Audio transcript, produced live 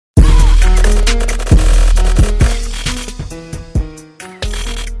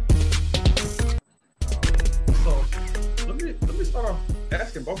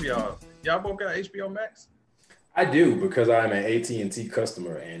Y'all both got HBO Max? I do because I'm an AT&T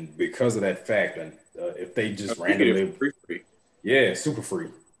customer, and because of that fact, and if they just You get it randomly, for free. yeah, super free.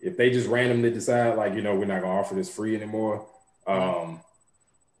 If they just randomly decide, like, we're not gonna offer this free anymore,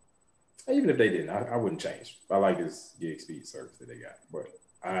 even if they didn't, I wouldn't change. I like this gig speed service that they got, but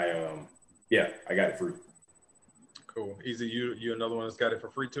I got it free. Cool. Easy. You another one that's got it for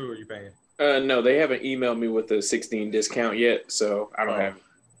free too, or you paying? No, they haven't emailed me with the 16 discount yet, so I don't have it.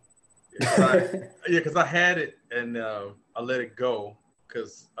 Because I had it and I let it go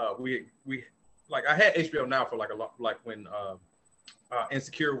because we like I had HBO Now for like a lot, like when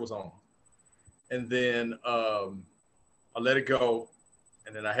Insecure was on, and then I let it go,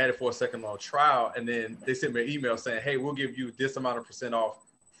 and then I had it for a second long trial, and then they sent me an email saying, "Hey, we'll give you this amount of % off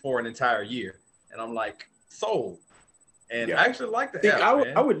for an entire year," and I'm like, sold. And I actually like the app,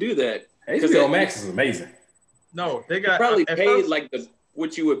 man. I would do that. HBO Max is amazing. No, they got probably paid like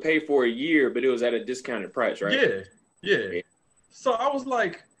what you would pay for a year, but it was at a discounted price, right? Yeah. So I was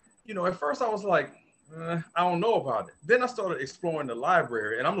like, at first I was like, I don't know about it. Then I started exploring the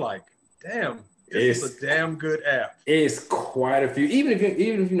library, and I'm like, damn, this is a damn good app. It's quite a few. Even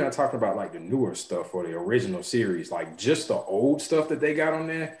if you're not talking about like the newer stuff or the original series, like just the old stuff that they got on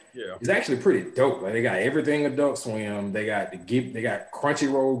there, it's actually pretty dope. Like they got everything Adult Swim. They got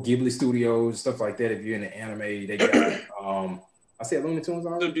Crunchyroll, Ghibli Studios, stuff like that. If you're in the anime, they got I said Looney Tunes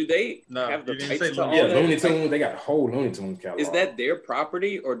already. So do they have the rights to all that? Looney Tunes. They got the whole Looney Tunes catalog. Is that their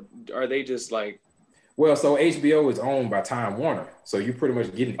property, or are they just like? Well, so HBO is owned by Time Warner, so you're pretty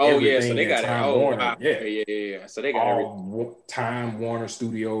much getting everything. So they got Time Warner. Wow. Yeah. So they got all Time Warner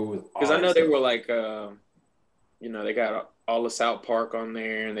Studios. Because I know they were like, they got all the South Park on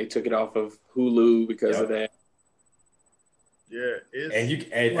there, and they took it off of Hulu because of that. Yeah,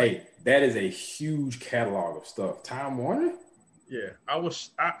 hey, that is a huge catalog of stuff. Time Warner. Yeah, I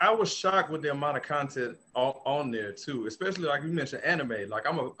was shocked with the amount of content on there too, especially like you mentioned anime. Like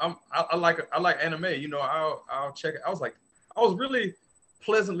I like anime. I'll check it. I was really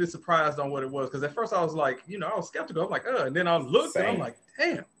pleasantly surprised on what it was, because at first I was like, I was skeptical. I'm like, and then I looked and I'm like,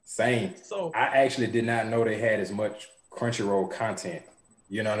 damn. Same. So I actually did not know they had as much Crunchyroll content.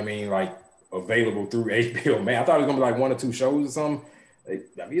 You know what I mean? Like available through HBO. Man, I thought it was gonna be like 1 or 2 shows or something.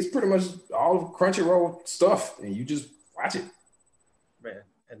 It's pretty much all Crunchyroll stuff, and you just watch it. Man,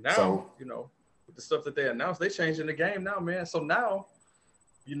 and now, with the stuff that they announced, they changing the game now, man. So now,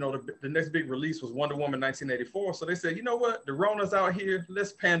 the next big release was Wonder Woman 1984. So they said, you know what? The Rona's out here.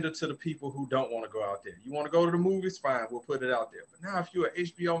 Let's pander to the people who don't want to go out there. You want to go to the movies? Fine, we'll put it out there. But now if you're an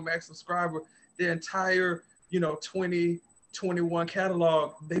HBO Max subscriber, their entire, 2021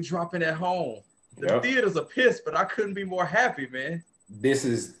 catalog, they dropping at home. The theaters are pissed, but I couldn't be more happy, man. This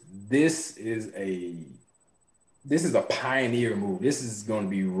is a pioneer move. This is going to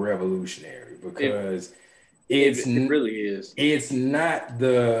be revolutionary because it really is. It's not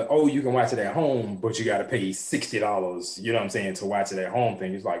you can watch it at home, but you got to pay $60, you know what I'm saying, to watch it at home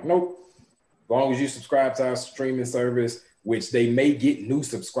thing. It's like, nope. As long as you subscribe to our streaming service, which they may get new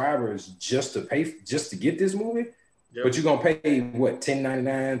subscribers just to get this movie, but you're going to pay what,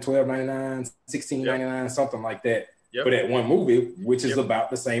 $10.99, $12.99, $16.99, something like that for that one movie, which is about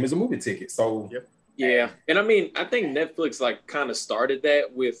the same as a movie ticket. So yeah, and I mean, I think Netflix like kind of started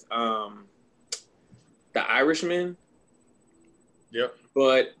that with The Irishman. Yep.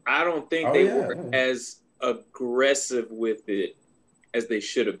 But I don't think they were as aggressive with it as they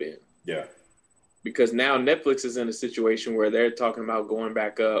should have been. Yeah. Because now Netflix is in a situation where they're talking about going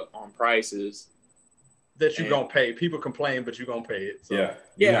back up on prices. That you're going to pay. People complain, but you're going to pay it. So.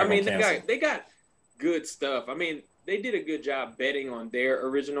 Yeah, I mean, they got good stuff. I mean, they did a good job betting on their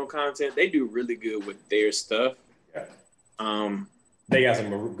original content. They do really good with their stuff. Yeah. They got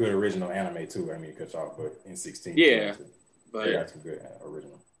some good original anime too. I mean, cut off, but in 16. Yeah. But they got some good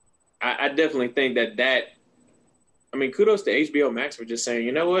original. I definitely think that I mean, kudos to HBO Max for just saying,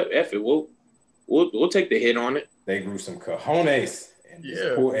 you know what, F it, we'll take the hit on it. They grew some cojones and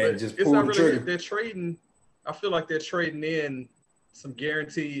just pull the trigger. They're trading. I feel like they're trading in some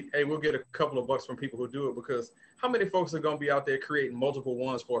guaranteed, hey, we'll get a couple of bucks from people who do it, because how many folks are going to be out there creating multiple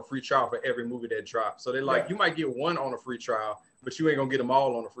ones for a free trial for every movie that drops? So they're like, you might get one on a free trial, but you ain't going to get them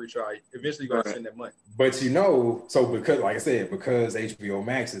all on a free trial. Eventually, you're going to send that money. But so because, like I said, because HBO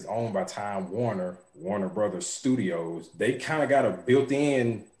Max is owned by Time Warner, Warner Brothers Studios, they kind of got a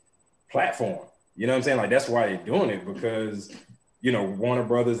built-in platform. You know what I'm saying? Like, that's why they're doing it, because, Warner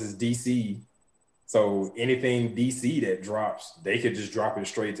Brothers is DC. So anything DC that drops, they could just drop it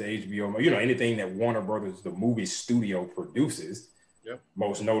straight to HBO. Anything that Warner Brothers, the movie studio, produces,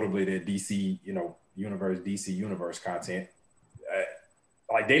 most notably the DC, DC Universe content.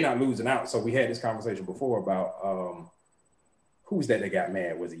 like they're not losing out. So we had this conversation before about who's that got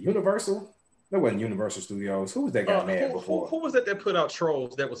mad? Was it Universal? That wasn't Universal Studios. Who was that got mad before? Who was that put out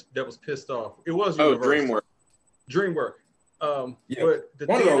Trolls that was pissed off? It was Universal. DreamWorks. But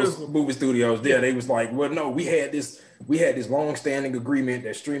one of those movie studios, they was like, well, no, we had this long-standing agreement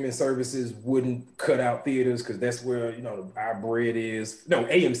that streaming services wouldn't cut out theaters because that's where our bread is. No,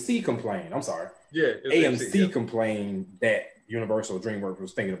 AMC complained. I'm sorry. Yeah, AMC complained that Universal DreamWorks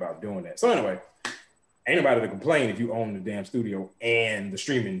was thinking about doing that. So anyway, ain't nobody to complain if you own the damn studio and the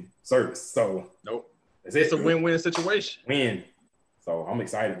streaming service. So nope, it's a win-win situation. Win. So I'm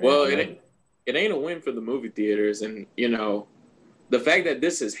excited. Man. Well, it ain't a win for the movie theaters, and the fact that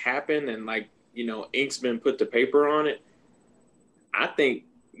this has happened and ink's been put to paper on it. I think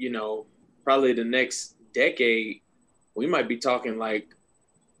probably the next decade we might be talking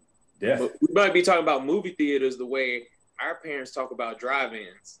we might be talking about movie theaters the way our parents talk about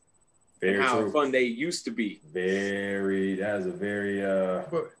drive-ins. Very and how true. Fun they used to be. That is a very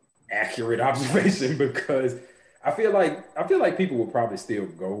accurate observation because I feel like people will probably still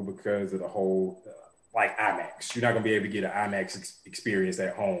go because of the whole like IMAX. You're not gonna be able to get an IMAX experience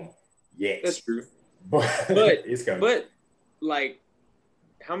at home yet. That's true. But it's coming. But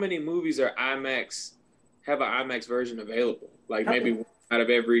how many movies have an IMAX version available? Maybe one out of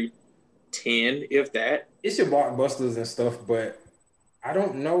every 10, if that. It's your blockbusters and stuff, but I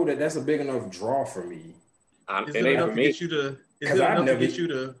don't know that that's a big enough draw for me. Is it enough to get you to?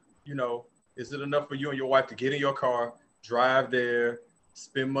 Is it enough for you and your wife to get in your car, drive there,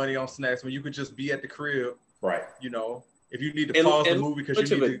 spend money on snacks when you could just be at the crib? Right. If you need to pause the movie because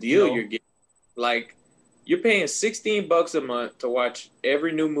you need to. You're getting. You're paying $16 a month to watch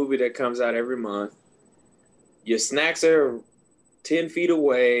every new movie that comes out every month. Your snacks are 10 feet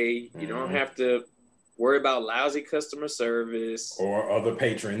away. You don't have to worry about lousy customer service or other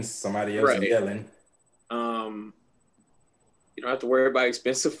patrons. Somebody else yelling. You don't have to worry about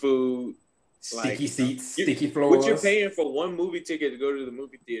expensive food, sticky seats, sticky floors. What you're paying for one movie ticket to go to the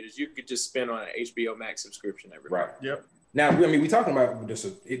movie theaters, you could just spend on an HBO Max subscription every month. Yep. Now, we're talking about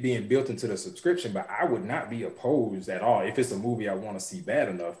it being built into the subscription, but I would not be opposed at all if it's a movie I want to see bad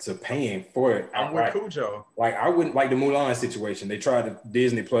enough to paying for it. I'm with Cujo. I wouldn't like the Mulan situation.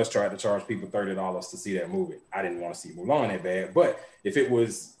 Disney Plus tried to charge people $30 to see that movie. I didn't want to see Mulan that bad, but if it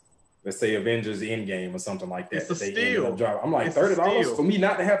was, let's say, Avengers Endgame or something like that, it's a steal. I'm like, $30 for me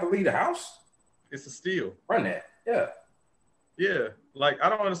not to have to leave the house? It's a steal. Run that. Yeah. Yeah. I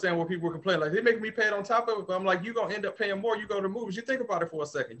don't understand what people complain. They make me pay it on top of it, but I'm like, you're going to end up paying more. You go to movies. You think about it for a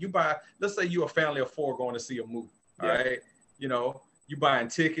second. You buy, let's say you're a family of 4 going to see a movie. All right. You buying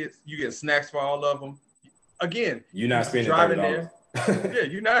tickets. You get snacks for all of them. Again, you're not spending driving $30. There. Yeah,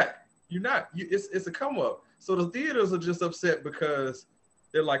 you're not. It's a come up. So the theaters are just upset because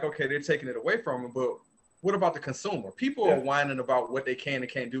they're like, okay, they're taking it away from them. But what about the consumer? People are whining about what they can and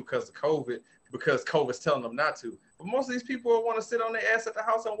can't do because of COVID, because COVID's telling them not to. But most of these people want to sit on their ass at the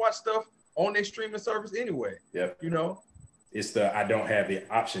house and watch stuff on their streaming service anyway. Yep. It's the I don't have the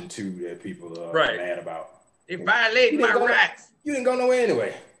option to that people are mad about. It violates my rights. You didn't go nowhere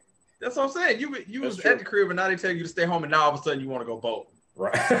anyway. That's what I'm saying. You was at the crib and now they tell you to stay home and now all of a sudden you want to go bowling.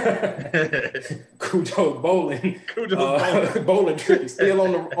 Right. Cujo's bowling. Bowling trip still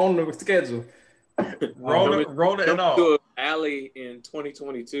on the schedule. Rona and all. To Alley in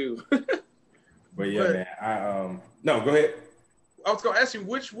 2022. But man, no, go ahead. I was gonna ask you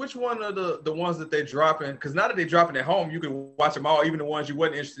which one of the ones that they're dropping, because now that they're dropping at home, you can watch them all, even the ones you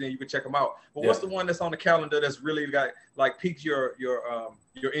wasn't interested in, you can check them out. But what's the one that's on the calendar that's really got piqued your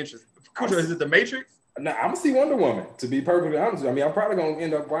interest? Cujo, is it The Matrix? No, I'm gonna see Wonder Woman, to be perfectly honest. I mean, I'm probably gonna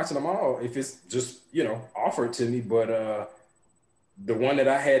end up watching them all if it's just offered to me. But the one that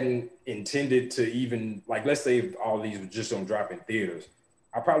I hadn't intended to even let's say if all these were just gonna drop in theaters,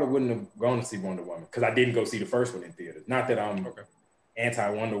 I probably wouldn't have gone to see Wonder Woman because I didn't go see the first one in theaters. Not that I'm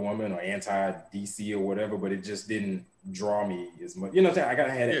anti-Wonder Woman or anti-DC or whatever, but it just didn't draw me as much. You know what I'm saying? I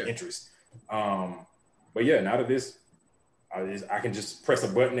gotta have that interest. But yeah, now that this, I can just press a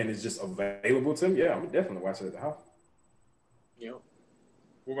button and it's just available to me. Yeah, I'm definitely watching it at the house. Yeah.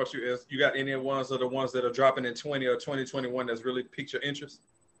 What about you, Ez? You got any ones of the ones that are dropping in 20 or 2021 that's really piqued your interest?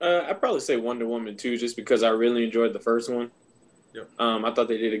 I'd probably say Wonder Woman too, just because I really enjoyed the first one. Yep. I thought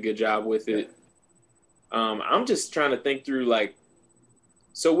they did a good job with it. I'm just trying to think through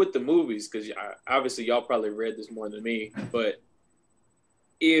so with the movies, because obviously y'all probably read this more than me, but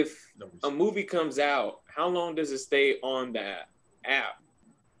if a movie comes out, how long does it stay on that app?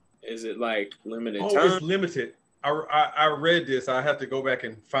 Is it limited time? It's limited. I read this. I have to go back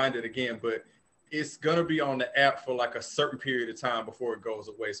and find it again, but it's gonna be on the app for like a certain period of time before it goes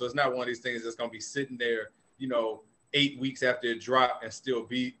away. So it's not one of these things that's gonna be sitting there, 8 weeks after it dropped and still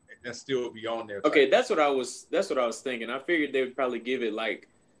be on there. Okay, that's what I was thinking. I figured they would probably give it like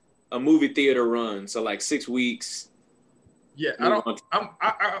a movie theater run, so like 6 weeks. Yeah,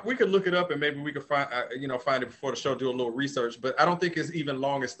 we could look it up and maybe we could find it before the show, do a little research, but I don't think it's even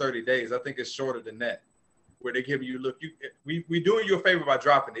long as 30 days. I think it's shorter than that, where they give you, look, we doing you a favor by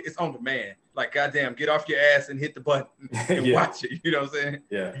dropping it. It's on demand. Like, goddamn, get off your ass and hit the button and watch it. You know what I'm saying?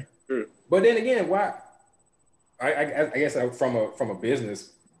 Yeah. But then again, why? I guess from a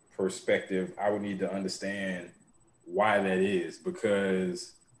business perspective, I would need to understand why that is,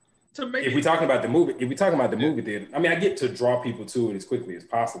 because if we're talking about the movie theater, I mean, I get to draw people to it as quickly as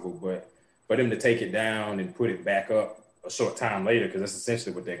possible, but for them to take it down and put it back up a short time later, because that's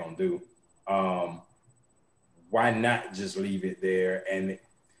essentially what they're gonna do. Why not just leave it there? And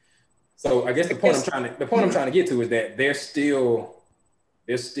so I guess the point I'm trying to get to is that they're still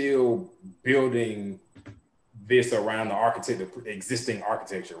building this around the existing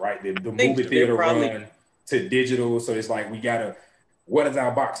architecture, right? The movie theater run to digital. So it's like, what is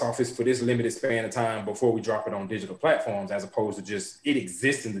our box office for this limited span of time before we drop it on digital platforms, as opposed to just it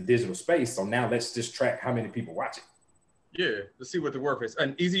exists in the digital space. So now let's just track how many people watch it. Yeah, let's see what the work is.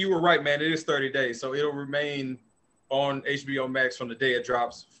 And Easy, you were right, man. It is 30 days. So it'll remain on HBO Max from the day it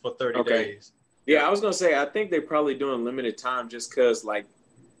drops for 30 days. Yeah, I was going to say, I think they're probably doing limited time just because, like,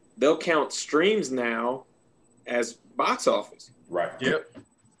 they'll count streams now as box office. Right. Yep.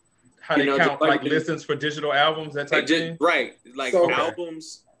 How they count, like listens for digital albums, that type of thing? Right. Like, album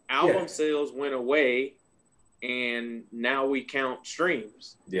sales went away, and now we count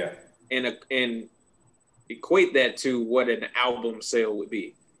streams. Yeah. And equate that to what an album sale would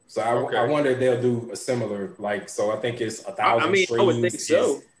be. So I wonder if they'll do a similar, like, so I think it's 1,000 streams. I would think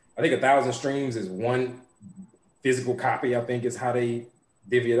so. I think 1,000 streams is one physical copy, I think is how they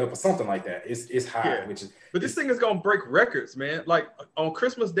divvy it up or something like that. It's high, but this thing is gonna break records, man. Like on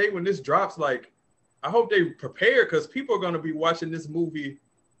Christmas Day when this drops, like I hope they prepare, because people are gonna be watching this movie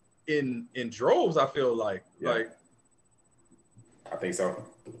in droves, I feel like. I think so.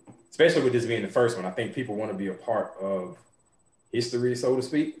 Especially with this being the first one, I think people want to be a part of history, so to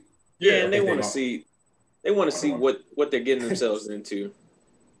speak. Yeah, and they want to see what they're getting themselves into.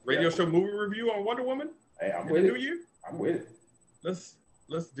 Radio show movie review on Wonder Woman. Hey, I'm with it. I'm with it.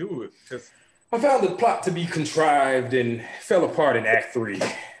 Let's do it. Because I found the plot to be contrived and fell apart in Act 3.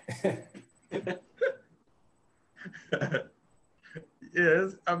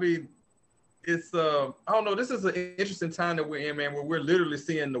 Yes, I mean, it's I don't know. This is an interesting time that we're in, man, where we're literally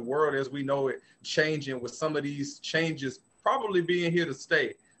seeing the world as we know it changing, with some of these changes probably being here to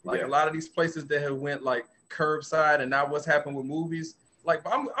stay. Like a lot of these places that have went like curbside, and now what's happened with movies. Like,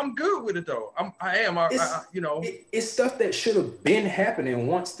 I'm good with it though. It's stuff that should have been happening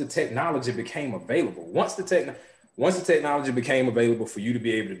once the technology became available. Once the technology became available for you to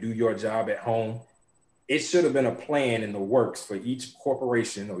be able to do your job at home, it should have been a plan in the works for each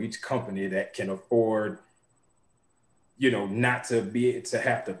corporation or each company that can afford, not to be to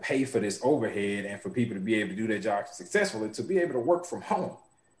have to pay for this overhead, and for people to be able to do their job successfully, to be able to work from home.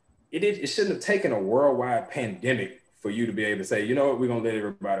 It shouldn't have taken a worldwide pandemic for you to be able to say, you know what, we're gonna let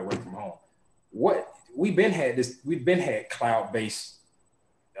everybody work from home. We've been had cloud-based,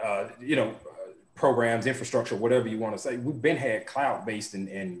 programs, infrastructure, whatever you want to say. We've been had cloud-based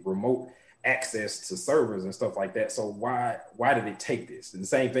and remote access to servers and stuff like that. So why did it take this? And the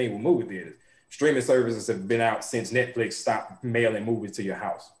same thing with movie theaters. Streaming services have been out since Netflix stopped mailing movies to your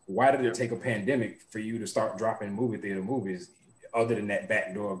house. Why did it take a pandemic for you to start dropping movie theater movies, other than that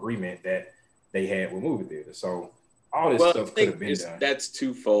backdoor agreement that they had with movie theaters? So all this stuff could have been done. That's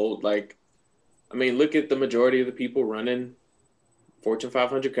twofold. Like, I mean, look at the majority of the people running Fortune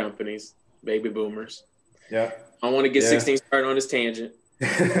 500 companies, baby boomers. Yeah. I don't want to get 16 started on this tangent.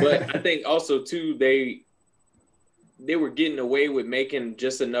 But I think also, too, they were getting away with making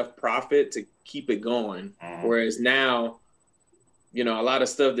just enough profit to keep it going. Whereas now, a lot of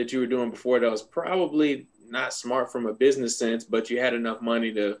stuff that you were doing before that was probably not smart from a business sense, but you had enough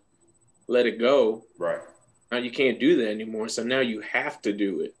money to let it go. Right. Now you can't do that anymore. So now you have to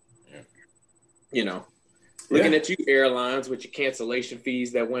do it. Yeah. Looking at you airlines with your cancellation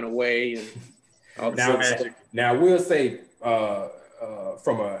fees that went away and all this stuff. Now, we'll say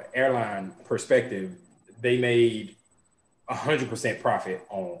from an airline perspective, they made 100% profit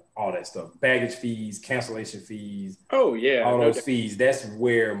on all that stuff. Baggage fees, cancellation fees. Oh, yeah. All those fees. That's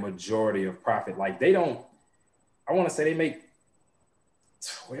where majority of profit. Like, I want to say they make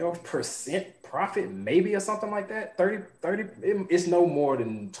 12% profit, maybe, or something like that. 30, it's no more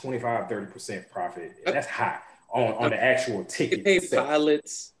than 25-30% profit. That's high on the actual ticket. They pay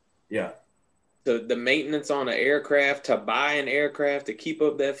pilots. Yeah. The maintenance on an aircraft, to buy an aircraft, to keep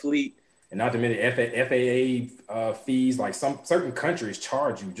up that fleet. And not to mention FAA fees. Like some certain countries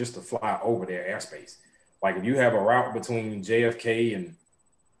charge you just to fly over their airspace. Like if you have a route between JFK and,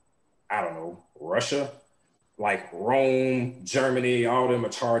 I don't know, Russia, like Rome, Germany, all of them are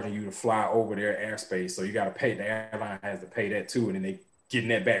charging you to fly over their airspace. So you got to pay, the airline has to pay that too. And then they getting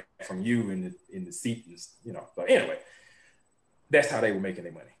that back from you in the seat. And, you know, so anyway, that's how they were making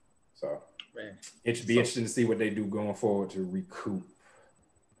their money. So man, it should be interesting to see what they do going forward to recoup.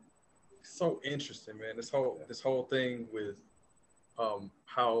 So interesting, man. This whole thing with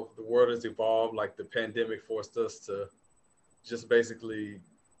how the world has evolved, like the pandemic forced us to just basically,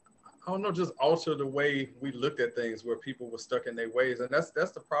 I don't know, just alter the way we looked at things, where people were stuck in their ways. And that's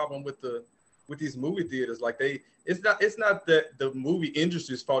the problem with these movie theaters. Like it's not that the movie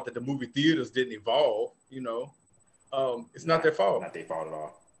industry's fault that the movie theaters didn't evolve, you know. It's not their fault. Not their fault at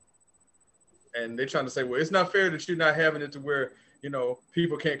all. And they're trying to say, well, it's not fair that you're not having it to where, you know,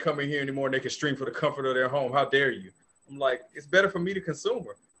 people can't come in here anymore and they can stream for the comfort of their home. How dare you? I'm like, it's better for me, the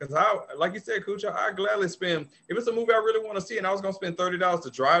consumer. Because like you said, Kucha, I gladly spend, if it's a movie I really want to see and I was going to spend $30 to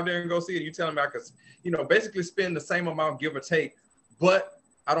drive there and go see it, you telling me I could, you know, basically spend the same amount, give or take, but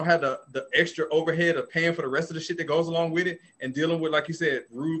I don't have the extra overhead of paying for the rest of the shit that goes along with it and dealing with, like you said,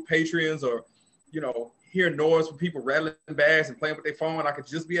 rude patrons or, you know, hearing noise from people rattling bags and playing with their phone. I could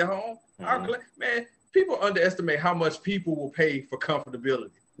just be at home. Man, people underestimate how much people will pay for comfortability,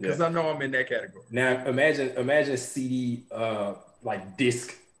 because I know I'm in that category. Now imagine CD like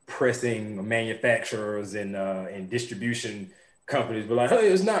disc pressing manufacturers and distribution companies be like, hey,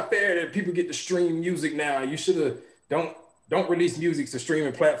 it's not fair that people get to stream music now. You should have don't release music to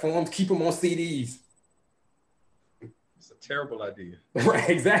streaming platforms. Keep them on CDs. It's a terrible idea. Right?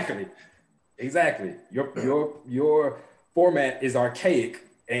 Exactly. Your format is archaic,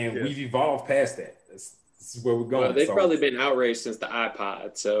 and we've evolved past that. This is where we're going. Well, they've probably been outraged since the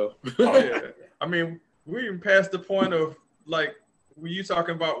iPod. So, I mean, we're even past the point of, like, were you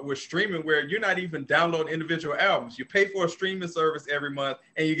talking about with streaming, where you're not even downloading individual albums. You pay for a streaming service every month,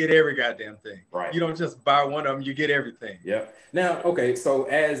 and you get every goddamn thing. Right. You don't just buy one of them; you get everything. Yep. Now, okay, so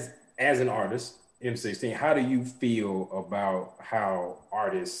as an artist, M16, how do you feel about how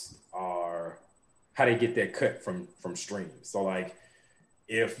artists how they get that cut from streams? So, like,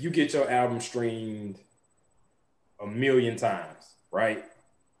 if you get your album streamed 1 million times, right?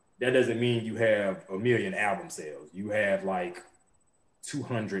 That doesn't mean you have 1 million album sales. You have like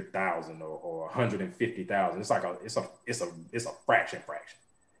 200,000 or 150,000. It's like it's a fraction.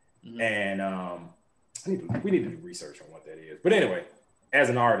 Mm-hmm. And we need to do research on what that is. But anyway, as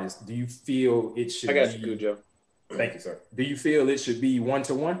an artist, do you feel it should? I got you, Joe. Thank you, sir. Do you feel it should be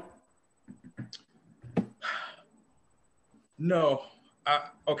 1-to-1? No.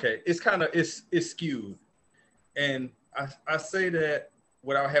 Okay. It's skewed, and I say that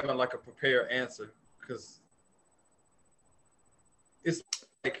without having like a prepared answer, because it's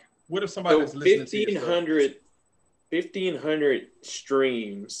like, what if somebody that's listening to 1,500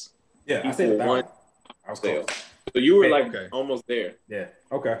 streams? Yeah, I said one. I was close. So you were almost there. Yeah.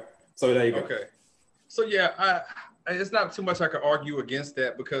 Okay. So there you go. Okay. So yeah, it's not too much I could argue against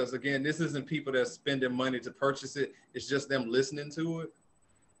that, because again, this isn't people that's spending money to purchase it. It's just them listening to it.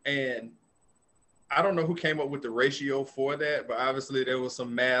 And I don't know who came up with the ratio for that, but obviously there was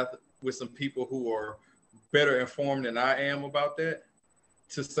some math with some people who are better informed than I am about that,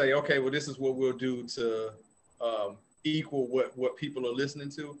 to say, okay, well, this is what we'll do to equal what people are listening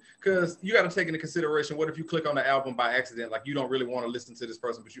to. Because you got to take into consideration, what if you click on the album by accident? Like, you don't really want to listen to this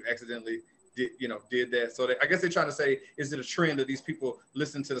person, but you accidentally did that. So I guess they're trying to say, is it a trend that these people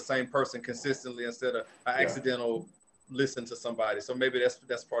listen to the same person consistently instead of an accidental listen to somebody? So maybe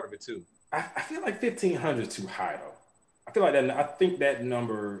that's part of it too. I feel like 1,500 is too high though. I feel like that. I think that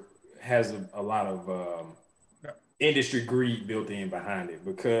number has a lot of industry greed built in behind it,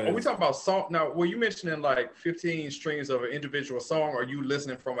 because are we talking about song now? Were you mentioning like 15 streams of an individual song, or are you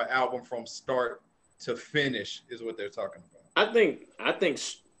listening from an album from start to finish is what they're talking about? I think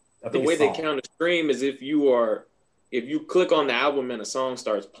the way they count a stream is if you click on the album and a song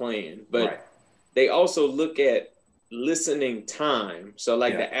starts playing, but they also look at listening time. So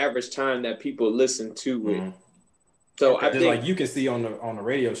like the average time that people listen to it. So I think, like, you can see on the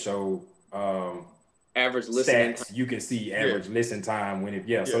radio show average listening stats, you can see average listen time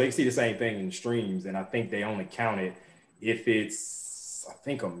when so they see the same thing in streams, and I think they only count it if it's, I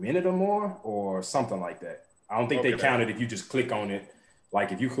think, a minute or more or something like that. I don't think they count it if you just click on it,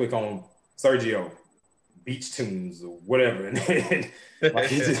 Like if you click on Sergio Beach Tunes or whatever, and then,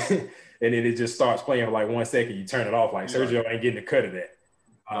 like and then it just starts playing for like 1 second. You turn it off. Like Sergio ain't getting a cut of that.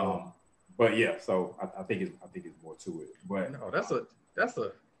 But yeah, so I think it's more to it. But no, that's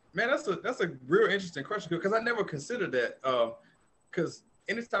a real interesting question because I never considered that. Because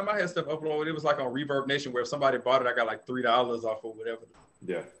anytime I had stuff uploaded, it was like on Reverb Nation where if somebody bought it, I got like $3 off or whatever.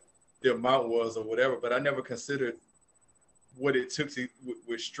 Yeah. The amount was or whatever, but I never considered what it took to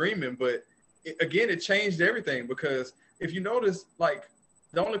with streaming. But it changed everything because if you notice, like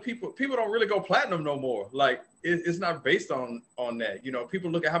the only people don't really go platinum no more. Like it's not based on that. You know, people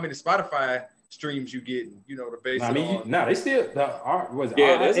look at how many Spotify streams you get. You know, to base it on. No, they still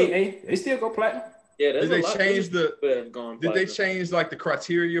they still go platinum. Yeah, did they change Did they change like the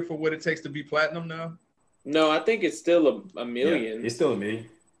criteria for what it takes to be platinum now? No, I think it's still a million. Yeah, it's still a million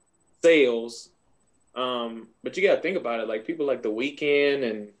sales. But you gotta think about it. Like people like The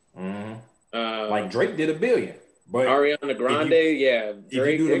Weeknd and like Drake did 1 billion. But Ariana Grande, Drake, if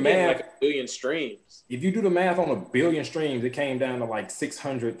you do the math, like 1 billion streams. If you do the math on 1 billion streams, it came down to like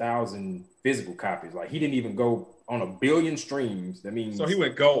 600,000 physical copies. Like he didn't even go on 1 billion streams. That means so he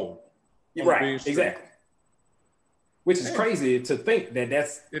went gold. Right, exactly. Which is crazy to think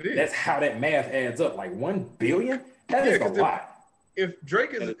that's how that math adds up. Like 1 billion? That is a lot. If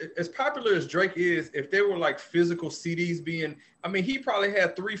Drake is as popular as Drake is, if there were like physical CDs being, I mean, he probably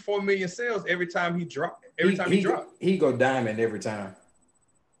had 3-4 million sales every time he dropped. He go diamond every time.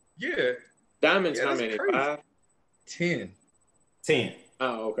 Yeah. Diamond's how many? Crazy. 5? 10. 10.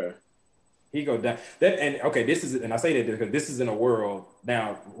 Oh, okay. He go down. This is, and I say that because this is in a world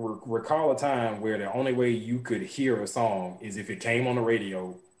now. Recall a time where the only way you could hear a song is if it came on the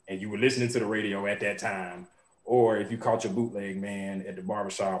radio and you were listening to the radio at that time, or if you caught your bootleg man at the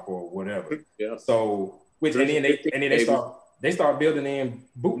barbershop or whatever. Yeah. So and then they start building in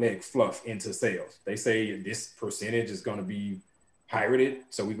bootleg fluff into sales. They say this percentage is going to be pirated,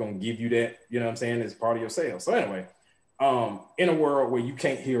 so we're going to give you that. You know what I'm saying? As part of your sales. So anyway. In a world where you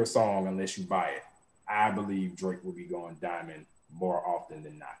can't hear a song unless you buy it, I believe Drake will be going diamond more often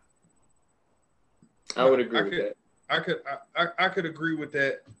than not. I would agree with that. I could agree with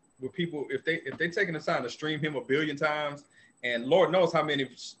that with people if they taking the time to stream him 1 billion times, and Lord knows how many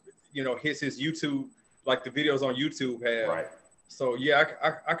hits his YouTube, like the videos on YouTube have. Right. So yeah,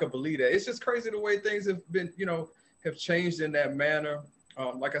 I could believe that. It's just crazy the way things have been, have changed in that manner.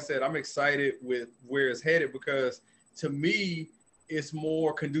 Like I said, I'm excited with where it's headed because to me, it's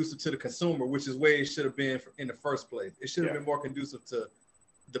more conducive to the consumer, which is where it should have been in the first place. It should have been more conducive to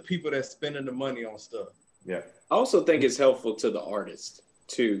the people that's spending the money on stuff. Yeah. I also think it's helpful to the artist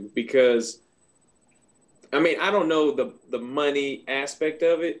too, because I mean, I don't know the money aspect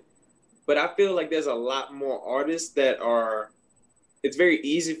of it, but I feel like there's a lot more artists that it's very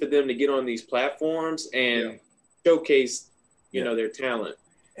easy for them to get on these platforms and showcase, their talent.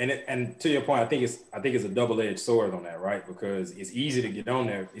 And to your point, I think it's a double-edged sword on that, right? Because it's easy to get on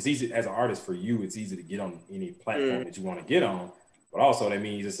there. It's easy as an artist for you. It's easy to get on any platform that you want to get on, but also that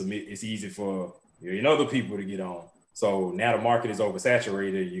means it's easy for other people to get on. So now the market is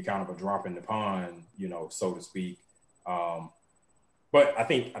oversaturated. You're kind of a drop in the pond, so to speak. But I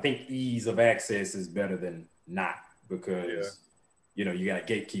think ease of access is better than not because you got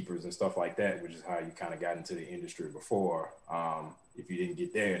gatekeepers and stuff like that, which is how you kind of got into the industry before. If you didn't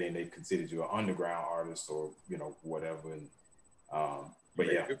get there, then they considered you an underground artist or whatever. And but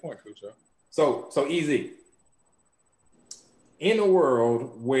good point, Cucho. So easy. In a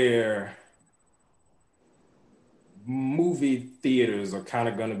world where movie theaters are kind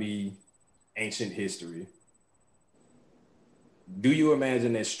of going to be ancient history, do you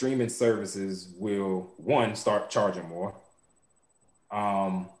imagine that streaming services will, one, start charging more?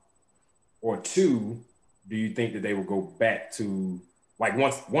 Or two, do you think that they will go back to, like,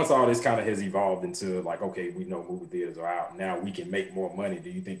 once all this kind of has evolved into like, okay, we know movie theaters are out, now we can make more money. Do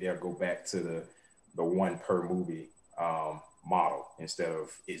you think they'll go back to the one per movie model instead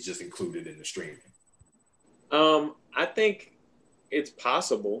of it's just included in the streaming? I think it's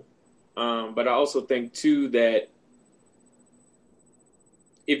possible. But I also think too that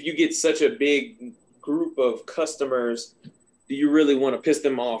if you get such a big group of customers, do you really want to piss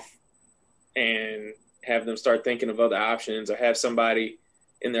them off and have them start thinking of other options, or have somebody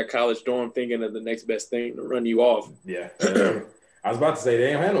in their college dorm thinking of the next best thing to run you off? Yeah. I was about to say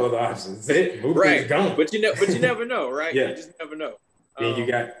they don't have no other options. Right. Gone. But you never know, right? Yeah. You just never know. Then you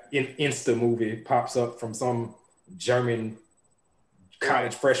got Insta movie pops up from some German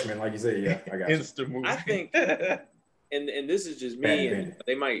college freshman, like you said. Yeah, I got Insta movie. I think, and this is just me, and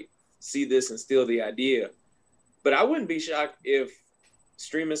they might see this and steal the idea, but I wouldn't be shocked if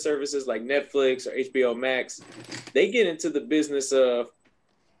streaming services like Netflix or HBO Max, they get into the business of,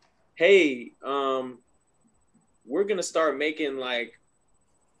 hey, we're gonna start making like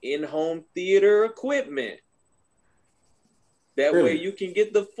in-home theater equipment. That way you can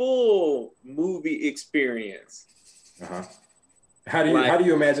get the full movie experience. Uh-huh. How do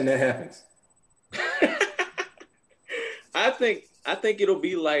you imagine that happens? I think it'll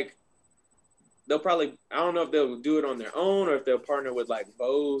be like they'll probably, I don't know if they'll do it on their own or if they'll partner with like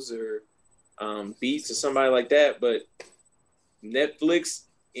Bose or Beats or somebody like that, but Netflix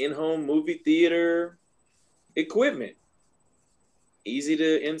in-home movie theater equipment. Easy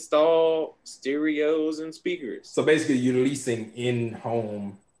to install stereos and speakers. So basically you're leasing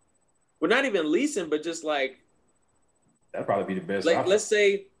in-home. Well, not even leasing, but just like, that'd probably be the best like option. Let's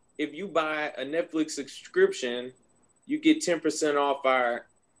say if you buy a Netflix subscription, you get 10% off our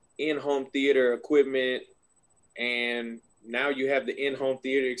in-home theater equipment, and now you have the in-home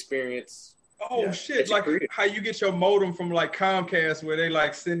theater experience. Oh shit! Like how you get your modem from like Comcast, where they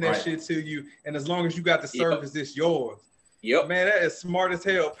like send that shit to you, and as long as you got the service, it's yours. Yep. Man, that is smart as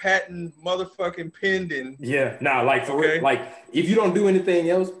hell. Patent motherfucking pending. Yeah. Nah, like for real, like if you don't do anything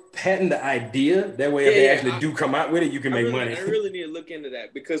else, patent the idea. That way, if they actually do come out with it, you can make money. I really need to look into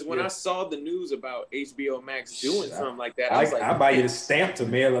that because when I saw the news about HBO Max doing something like that, I was like, I buy you the stamp to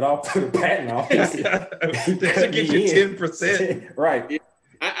mail it off to the patent office. That should get you 10%. Right. Yeah.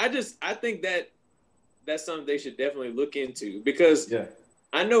 I think that's something they should definitely look into because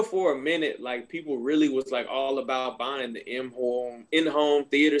I know for a minute, like people really was like all about buying the in-home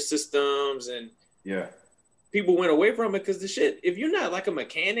theater systems, and people went away from it because the shit, if you're not like a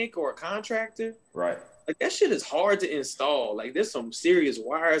mechanic or a contractor, right, like that shit is hard to install. Like there's some serious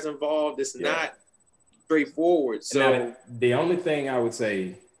wires involved. It's not straightforward. So now, the only thing I would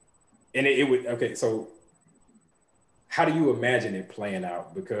say, and it would, so how do you imagine it playing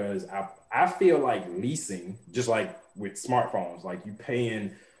out? Because I feel like leasing, just like with smartphones, like you paying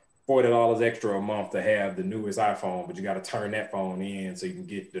 $40 extra a month to have the newest iPhone, but you got to turn that phone in so you can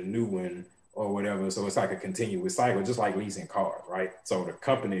get the new one or whatever. So it's like a continuous cycle, just like leasing cars, right? So the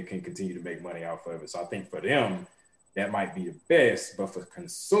company can continue to make money off of it. So I think for them, that might be the best, but for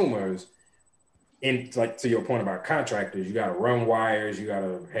consumers, and like to your point about contractors, you got to run wires, you got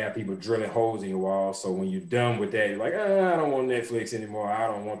to have people drilling holes in your wall. So when you're done with that, you're like, I don't want Netflix anymore. I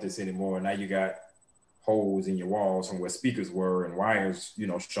don't want this anymore. And now you got holes in your walls from where speakers were and wires,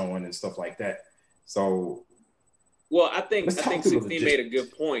 showing and stuff like that. So, well, I think 16 made a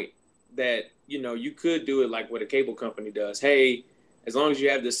good point that, you could do it like what a cable company does. Hey, as long as you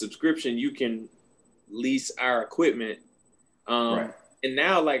have the subscription, you can lease our equipment. Right. And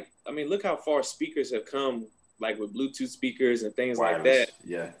now, look how far speakers have come, like with Bluetooth speakers and things like that.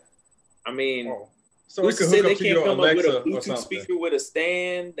 Yeah. I mean, so we could hook up to your Alexa up with a Bluetooth speaker with a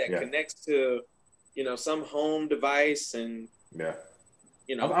stand that connects to, some home device, and I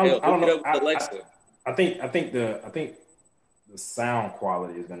don't know. Alexa. I think the sound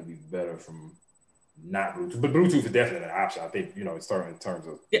quality is going to be better from not Bluetooth, but Bluetooth is definitely an option. I think it's starting in terms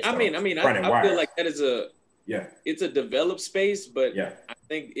of I feel like that is it's a developed space, but I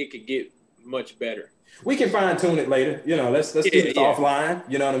think it could get much better. We can fine tune it later. Let's do this offline.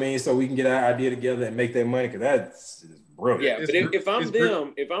 You know what I mean? So we can get our idea together and make that money, because that's brilliant. Yeah, but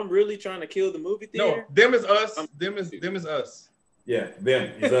if I'm really trying to kill the movie theater, no, them is us. Them is us. Yeah,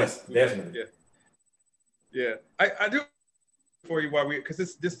 them is us. Definitely. Yeah. I do for you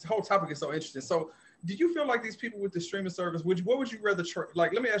because this whole topic is so interesting. So, do you feel like these people with the streaming service, what would you rather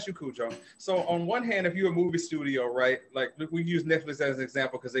let me ask you, Cujo. So on one hand, if you're a movie studio, right? Like we use Netflix as an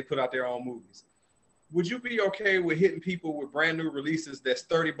example because they put out their own movies. Would you be okay with hitting people with brand new releases that's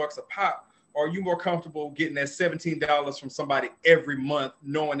 $30 a pop? Or are you more comfortable getting that $17 from somebody every month,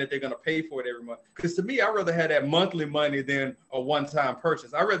 knowing that they're going to pay for it every month? Because to me, I'd rather have that monthly money than a one-time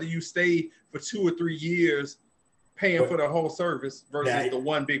purchase. I'd rather you stay for 2 or 3 years paying for the whole service versus the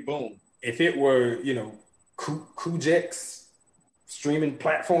one big boom. If it were, Kujek's streaming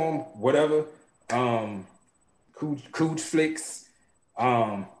platform, whatever, Kujflix,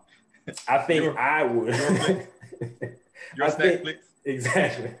 I think I would. Your Netflix?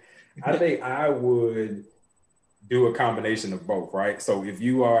 Exactly. I think I would do a combination of both, right? So if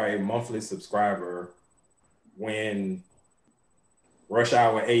you are a monthly subscriber, when Rush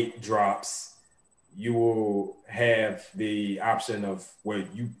Hour 8 drops, you will have the option of where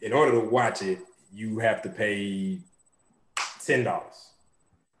in order to watch it, you have to pay $10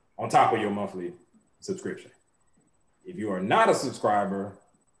 on top of your monthly subscription. If you are not a subscriber,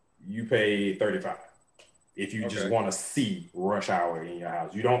 you pay $35. If you just want to see Rush Hour in your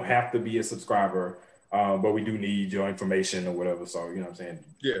house, you don't have to be a subscriber. But we do need your information or whatever. So, you know what I'm saying?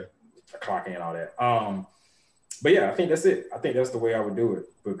 Yeah. Clock in, all that. But yeah, I think that's it. I think that's the way I would do it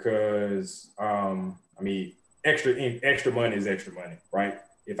because, I mean, extra money is extra money, right?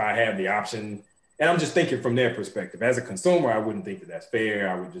 If I have the option, and I'm just thinking from their perspective. As a consumer, I wouldn't think that that's fair.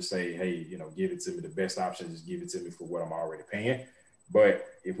 I would just say, hey, you know, give it to me the best option. Just give it to me for what I'm already paying. But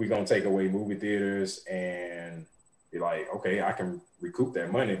if we're going to take away movie theaters and be like, okay, I can recoup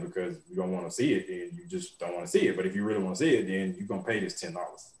that money because you don't want to see it and you just don't want to see it. But if you really want to see it, then you're going to pay this $10.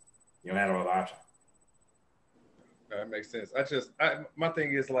 You don't have no other option. That makes sense. My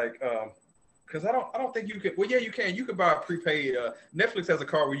thing is like, because I don't think you could. Well, yeah, you can. You could buy a prepaid. Netflix has a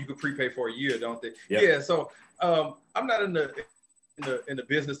card where you could prepay for a year, don't they? Yep. Yeah. So I'm not in the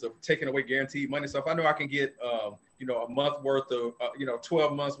business of taking away guaranteed money. So if I know I can get you know, a month worth of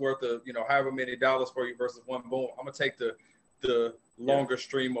 12 months worth of, you know, however many dollars for you versus one, boom, I'm gonna take the longer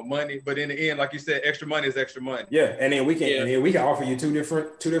stream of money. But in the end, like you said, extra money is extra money. Yeah, and then we can offer you two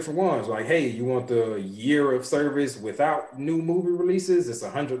different ones. Like, hey, you want the year of service without new movie releases? It's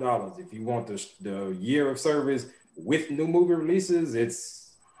 $100. If you want the year of service with new movie releases,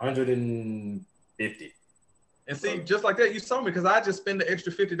 it's $150. And see, just like that, you saw me because I just spend the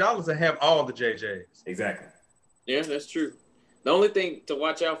extra $50 and have all the JJs. Exactly. Yeah, that's true. The only thing to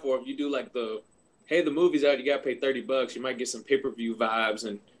watch out for if you do like the movie's out, you gotta pay $30. You might get some pay-per-view vibes,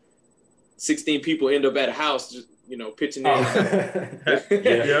 and 16 people end up at a house, just pitching in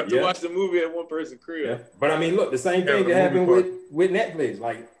to watch the movie at one person's crib. Yeah. But I mean, look, the same thing can happen with Netflix.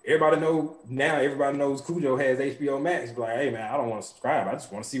 Like everybody knows Cujo has HBO Max. But like, hey man, I don't want to subscribe. I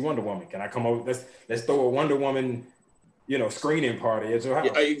just want to see Wonder Woman. Can I come over? Let's throw a Wonder Woman, screening party at your house.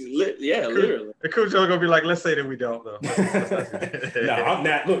 Yeah, literally. The Cujo's gonna be like, let's say that we don't though.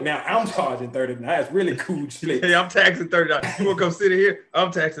 Now I'm charging $30. That's really cool. Hey, I'm taxing $30. You wanna come sit in here? I'm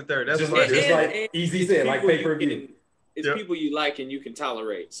taxing $30. That's just like Easy said, like pay-per-view. It's people you like and you can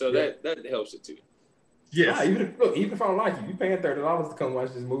tolerate, so that helps it too. Yes. Even if I don't like you paying $30 to come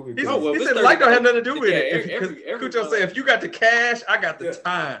watch this movie. He said like don't have nothing to do with it. Cujo said, if you got the cash, I got the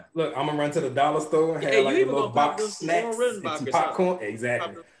time. Look, I'm gonna run to the dollar store and have like a little box snacks and some popcorn.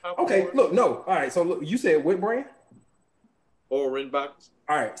 Exactly. Okay. Look, no. All right. So look, you said what brand? Orange box.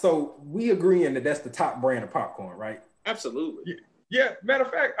 All right. So we agreeing that that's the top brand of popcorn, right? Absolutely. Yeah. Matter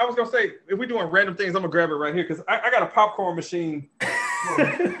of fact, I was gonna say if we're doing random things, I'm gonna grab it right here because I got a popcorn machine.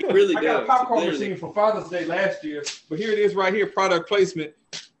 Really I got a popcorn machine for Father's Day last year, but here it is right here, product placement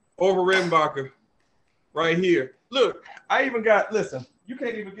over Redenbacher right here. Look, I even got, listen, you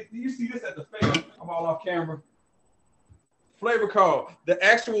can't even get, you see this at the fair? I'm all off camera. Flavor Call, the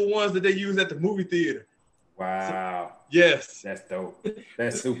actual ones that they use at the movie theater. Wow. So, yes. That's dope.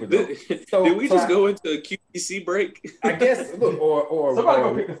 That's super dope. So, did we just go into a QVC break? I guess, look, or somebody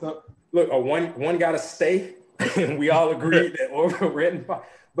go pick us up. Look, one got to stay. We all agreed that over Redenbacher.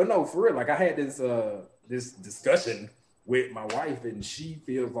 But no, for real, like I had this discussion with my wife, and she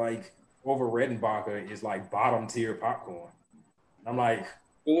feels like over Redenbacher is like bottom tier popcorn. I'm like,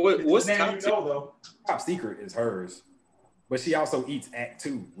 what's top tier? Though? Top Secret is hers, but she also eats Act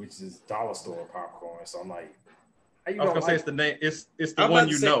 2, which is dollar store popcorn. So I'm like, I was gonna say it's the name. It's the one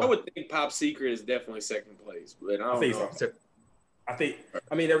you know. I would think Pop Secret is definitely second place, but I don't know. So.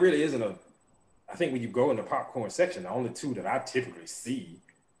 I mean, there really isn't a. I think when you go in the popcorn section, the only two that I typically see.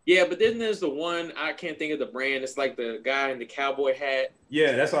 Yeah, but then there's the one, I can't think of the brand. It's like the guy in the cowboy hat.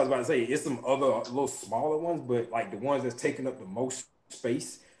 Yeah, that's what I was about to say. It's some other little smaller ones, but like the ones that's taking up the most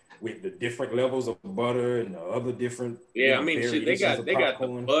space with the different levels of butter and the other different. Yeah, I mean, they got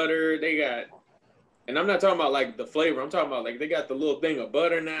the butter. They got, and I'm not talking about like the flavor. I'm talking about like they got the little thing of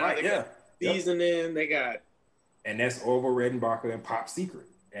butter now. Right, they got seasoning. They got. And that's over Redenbacher and Pop Secret.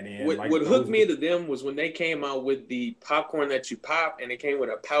 And then, what hooked me to them was when they came out with the popcorn that you pop, and it came with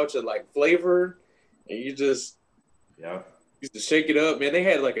a pouch of like flavor, and you just used to shake it up. Man, they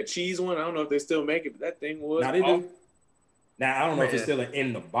had like a cheese one. I don't know if they still make it, but that thing was. Now they do. Now I don't know if it's still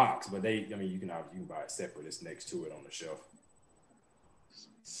in the box, but you can buy it separate. It's next to it on the shelf.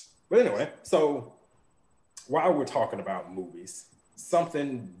 But anyway, so while we're talking about movies,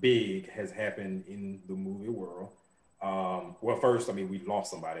 something big has happened in the movie world. Well, first, we lost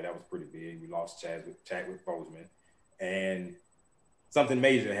somebody that was pretty big. We lost Chadwick Boseman, and something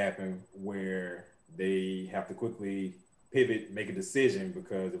major happened where they have to quickly pivot, make a decision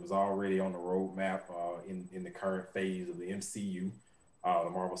because it was already on the roadmap in the current phase of the MCU, the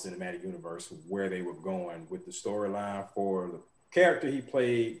Marvel Cinematic Universe, where they were going with the storyline for the character he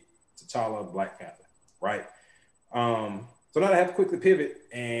played, T'Challa, Black Panther, right? So now they have to quickly pivot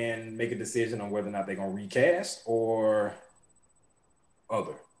and make a decision on whether or not they're going to recast or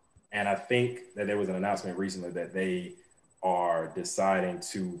other. And I think that there was an announcement recently that they are deciding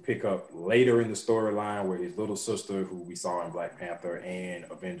to pick up later in the storyline where his little sister, who we saw in Black Panther and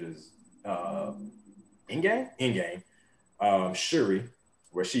Avengers Endgame, Shuri,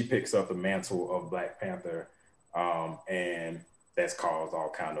 where she picks up the mantle of Black Panther, and that's caused all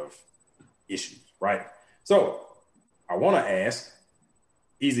kind of issues, right? So I want to ask,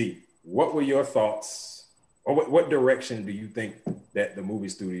 Easy, what were your thoughts, or what direction do you think that the movie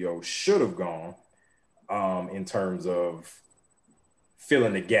studio should have gone in terms of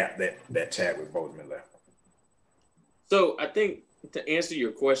filling the gap that Chadwick Boseman left? So I think to answer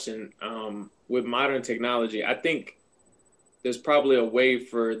your question, with modern technology, I think there's probably a way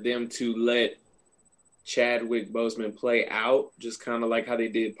for them to let Chadwick Boseman play out, just kind of like how they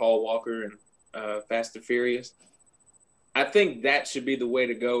did Paul Walker and Fast and Furious. I think that should be the way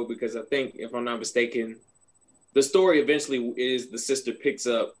to go, because I think, if I'm not mistaken, the story eventually is the sister picks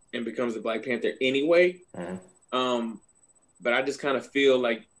up and becomes the Black Panther anyway. Mm-hmm. But I just kind of feel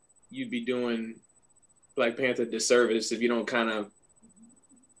like you'd be doing Black Panther disservice if you don't kind of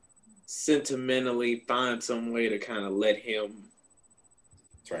sentimentally find some way to kind of let him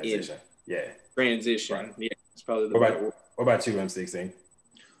transition. Transition. Right. Yeah, it's probably the right word. What about you, M16?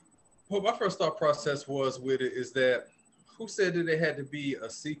 Well, my first thought process was with it is that who said that it had to be a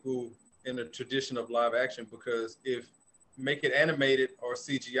sequel in the tradition of live action? Because if make it animated or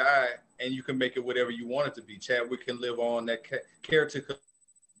CGI, and you can make it whatever you want it to be, Chadwick can live on, that character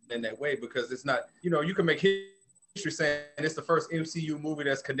in that way, because it's not, you can make history saying it's the first MCU movie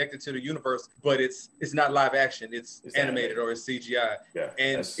that's connected to the universe, but it's not live action, it's animated or it's CGI. Yeah,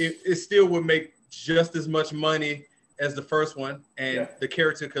 and it still would make just as much money as the first one, and the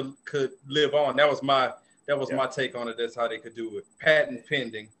character could live on. That was my take on it. That's how they could do it. Patent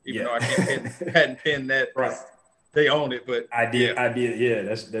pending, even though I can't patent pen that. Right. They own it, but I did. Yeah,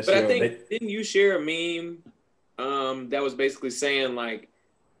 that's. But I think didn't you share a meme that was basically saying, like,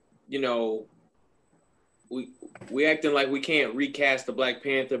 we acting like we can't recast the Black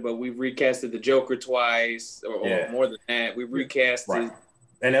Panther, but we've recasted the Joker twice, or more than that. We've recasted, right.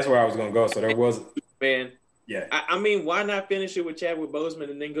 And that's where I was gonna go. So there was man. Yeah. I mean, why not finish it with Chadwick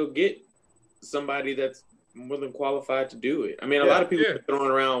Boseman and then go get somebody that's more than qualified to do it? I mean, a lot of people are throwing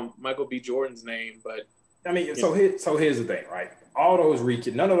around Michael B. Jordan's name, but I mean, so here's the thing, right? All those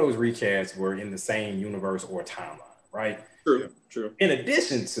none of those recasts were in the same universe or timeline, right? True. In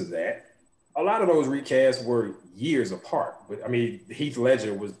addition to that, a lot of those recasts were years apart. But I mean, Heath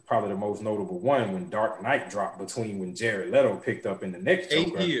Ledger was probably the most notable one when Dark Knight dropped between when Jared Leto picked up in the next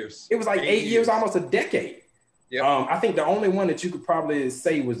Joker. 8 years. It was like 8 years, almost a decade. Yep. I think the only one that you could probably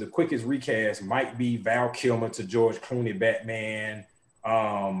say was the quickest recast might be Val Kilmer to George Clooney Batman.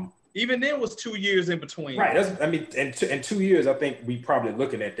 Even then was 2 years in between. Right. In 2 years, I think we probably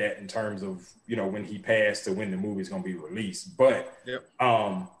looking at that in terms of, when he passed to when the movie's going to be released. But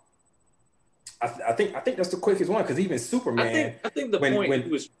I think that's the quickest one, because even Superman. I think the point he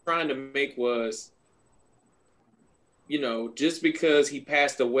was trying to make was, just because he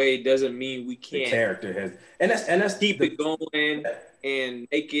passed away doesn't mean we can't. The character has, and that's keep it going and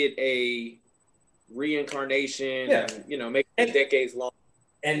make it a reincarnation, and make it decades long.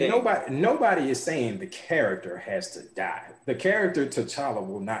 And nobody is saying the character has to die. The character T'Challa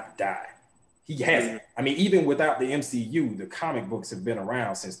will not die. He hasn't. I mean, even without the MCU, the comic books have been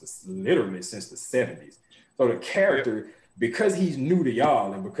around literally since the 70s. So the character, because he's new to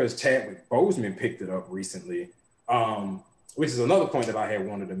y'all, and because Chadwick Boseman picked it up recently, which is another point that I had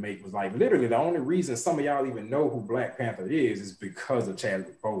wanted to make, was like, literally the only reason some of y'all even know who Black Panther is because of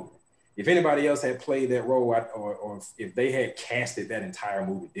Chadwick Boseman. If anybody else had played that role, or if they had casted that entire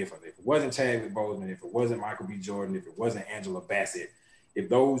movie differently, if it wasn't Chadwick Boseman, if it wasn't Michael B. Jordan, if it wasn't Angela Bassett, if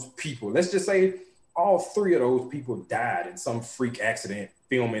those people, let's just say all three of those people died in some freak accident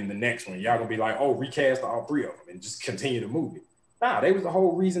filming the next one, y'all gonna be like, oh, recast all three of them and just continue the movie. Nah, that was the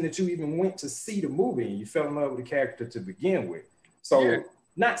whole reason that you even went to see the movie, and you fell in love with the character to begin with. So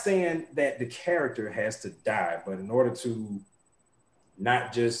not saying that the character has to die, but in order to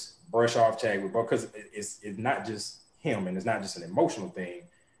not just brush off Chadwick, because it's not just him, and it's not just an emotional thing.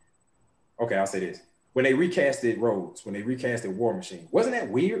 Okay, I'll say this. When they recasted Rhodes, when they recasted War Machine, wasn't that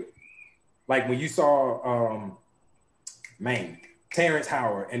weird? Like when you saw Terrence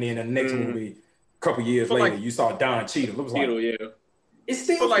Howard, and then the next movie, a couple years later, you saw Don Cheadle. It was like, it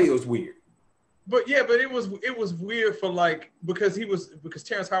still feels weird. But it was weird for because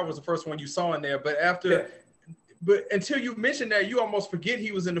Terrence Howard was the first one you saw in there, but after But until you mention that, you almost forget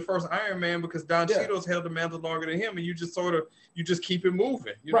he was in the first Iron Man because Don Cheadle's held the mantle longer than him, and you just keep it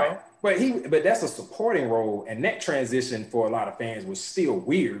moving, you know? But that's a supporting role, and that transition for a lot of fans was still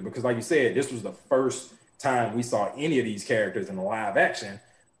weird because, like you said, this was the first time we saw any of these characters in live action,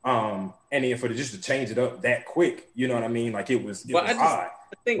 and then for just to change it up that quick, you know what I mean? Like it was odd.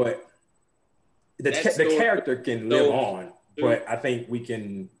 But the character can live on, but I think we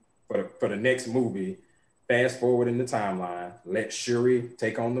can for the next movie. Fast forward in the timeline, let Shuri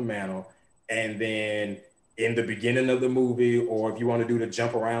take on the mantle, and then in the beginning of the movie, or if you want to do the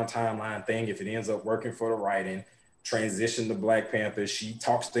jump around timeline thing, if it ends up working for the writing, transition to Black Panther. She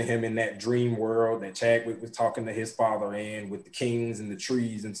talks to him in that dream world that Chadwick was talking to his father in with the kings and the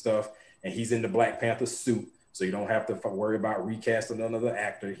trees and stuff, and he's in the Black Panther suit, so you don't have to worry about recasting another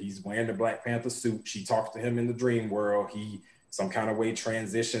actor. He's wearing the Black Panther suit. She talks to him in the dream world. He some kind of way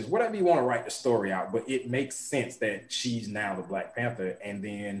transitions, whatever you want to write the story out, but it makes sense that she's now the Black Panther. And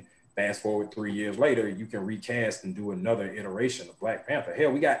then fast forward 3 years later, you can recast and do another iteration of Black Panther.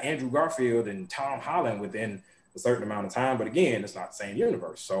 Hell, we got Andrew Garfield and Tom Holland within a certain amount of time, but again, it's not the same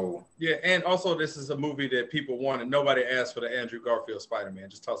universe. So yeah, and also this is a movie that people want, and nobody asked for the Andrew Garfield Spider-Man.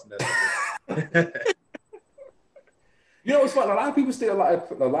 Just tossing that. You know, it's fun. A lot of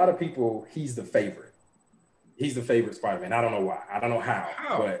people. He's the favorite. He's the favorite Spider-Man. I don't know why. I don't know how,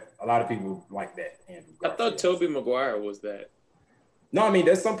 but a lot of people like that. Andrew Garfield. I thought Tobey Maguire was that. No, I mean,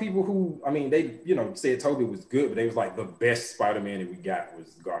 there's some people who, I mean, they, said Tobey was good, but they was like, the best Spider-Man that we got was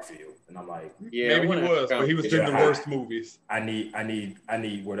Garfield. And I'm like, yeah, maybe he was, but he was in the worst movies. I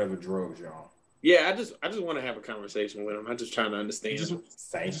need whatever drugs you're on. Yeah, I just want to have a conversation with him. I'm just trying to understand. You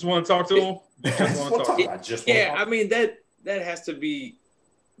just want to talk to him? I mean, that has to be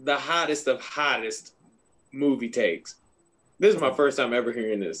the hottest of hottest movie takes. This is my first time ever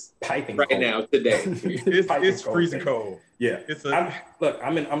hearing this piping right cold. Now today. It's freezing cold. Yeah,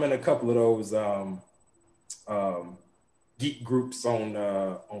 I'm in a couple of those geek groups on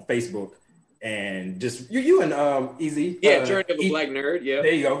Facebook, and just you and Easy. Yeah, Journey of a Black Nerd. Yeah,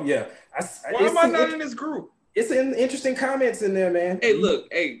 there you go. Yeah, why am I not in this group? It's in interesting comments in there, man. Hey,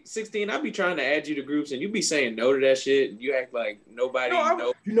 look, 16, I be trying to add you to groups, and you be saying no to that shit, and you act like nobody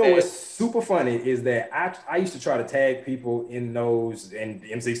knows. You know what's super funny is that I used to try to tag people in those, and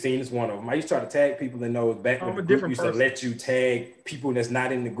M16 is one of them. I used to try to tag people in those back when the group used to let you tag people that's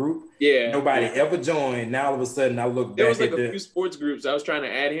not in the group. Yeah. Nobody ever joined. Now all of a sudden I look back there was like a few sports groups I was trying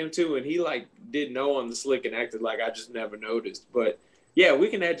to add him to, and he like did no on the slick and acted like I just never noticed. But yeah, we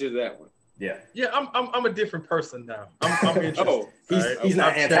can add you to that one. Yeah, I'm a different person now. I'm interested. He's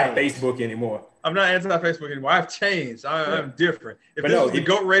not anti-Facebook anymore. I'm not anti-Facebook anymore. I've changed. I'm different. If this was the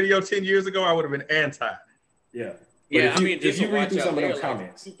GOAT Radio 10 years ago, I would have been anti. Yeah. Yeah, if you read through some of those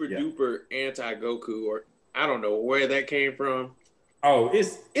comments, super duper anti-Goku, or I don't know where that came from. Oh,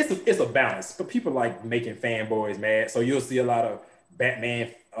 it's a balance, but people like making fanboys mad. So you'll see a lot of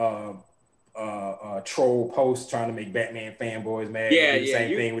Batman troll posts trying to make Batman fanboys mad. Yeah,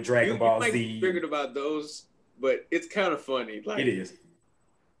 same thing with Dragon Ball Z. Figured about those, but it's kind of funny. Like, it is.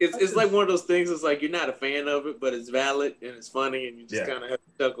 It's like one of those things. It's like you're not a fan of it, but it's valid and it's funny, and you just kind of have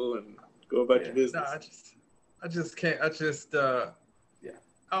to chuckle and go about your business. No, I just can't. I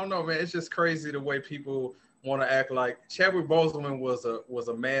don't know, man. It's just crazy the way people want to act like Chadwick Boseman was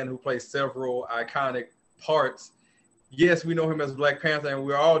a man who played several iconic parts. Yes, we know him as Black Panther, and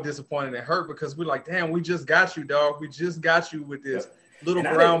we're all disappointed and hurt because we're like, damn, we just got you, dog. We just got you with this. Little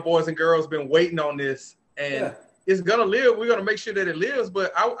brown boys and girls been waiting on this, and it's gonna live. We're gonna make sure that it lives.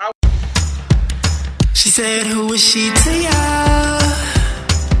 But She said, who is she to ya?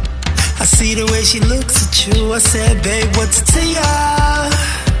 I see the way she looks at you. I said, babe, what's it to ya?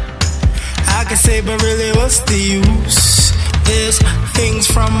 I can say, but really, what's the use? There's things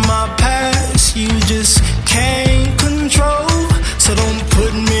from my past you just can't control. So don't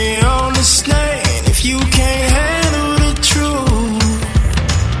put me on the stand if you can't handle the truth.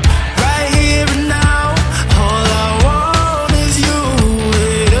 Right here and now, all I want is you.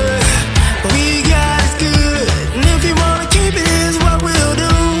 What we got is good, and if you wanna keep it, is what we'll do.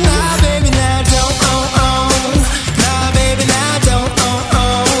 Nah, baby, now don't, Nah, baby, now don't,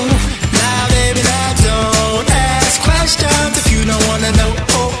 Nah, baby, now don't ask questions if you don't wanna know,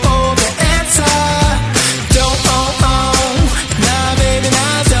 the answer. Don't, Nah, baby,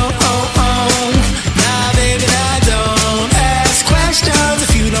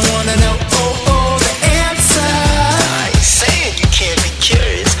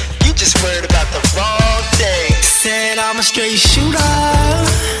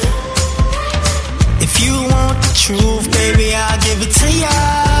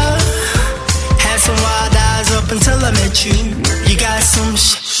 with you. You got some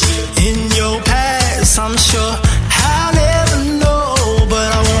in your past, I'm sure I'll never know, but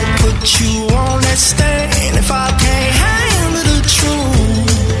I won't put you on that stand if I can't handle the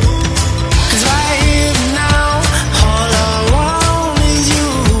truth. 'Cause right here now, all I want is you,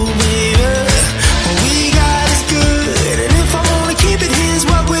 baby. What we got is good, and if I wanna keep it, here's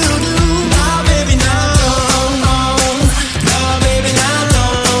what we'll do. Nah, baby, nah, nah, baby, nah,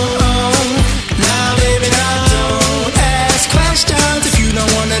 nah, baby, nah, don't ask questions if you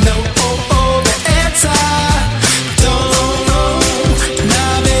don't wanna know the answer. Don't know,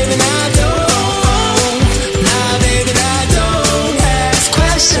 nah, baby, nah, don't, nah, baby, nah, don't ask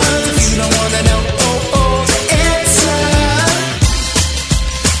questions if you don't wanna know the answer.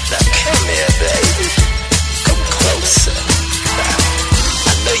 Now come here, baby, come closer.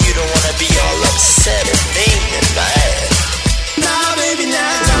 I know you don't wanna be all upset at me and mad. Nah, baby,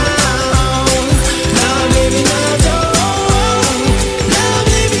 nah, nah, baby, nah, don't, nah,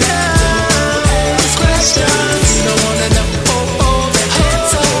 baby, nah, ask questions. You don't wanna know the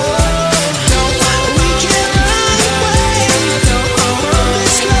answer. Don't, we can't run away. Don't run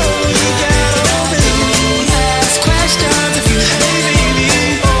slow. You gotta open, ask questions if you baby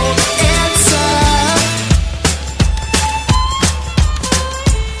know the answer.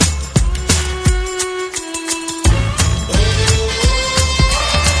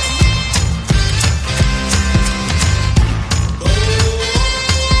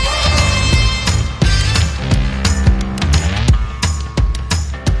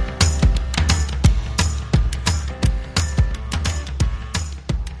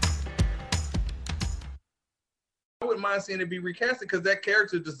 I wouldn't mind seeing it be recasted because that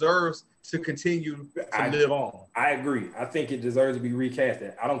character deserves to continue to live on. I agree. I think it deserves to be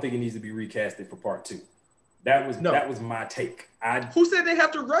recasted. I don't think it needs to be recasted for part 2. That was my take. Who said they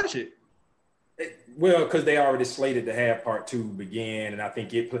have to rush it? Well, because they already slated to have part 2 begin, and I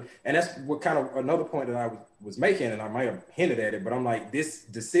think and that's what kind of another point that I was making, and I might have hinted at it, but I'm like, this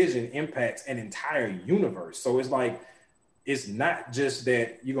decision impacts an entire universe. So it's like, it's not just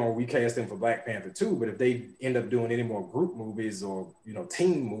that you're gonna recast them for Black Panther 2, but if they end up doing any more group movies or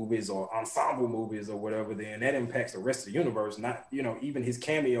team movies or ensemble movies or whatever, then that impacts the rest of the universe. Not even his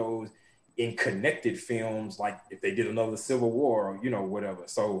cameos in connected films, like if they did another Civil War or whatever.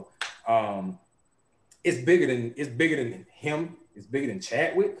 So it's bigger than him. It's bigger than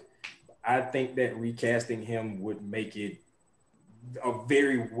Chadwick. I think that recasting him would make it a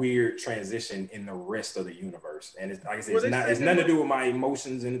very weird transition in the rest of the universe. And it's like I said, it's nothing to do with my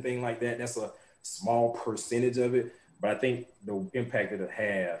emotions, anything like that. That's a small percentage of it, but I think the impact it'll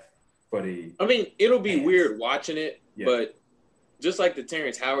have for the. I mean, it'll be weird watching it, but just like the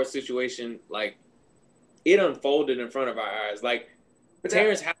Terrence Howard situation, like it unfolded in front of our eyes. Like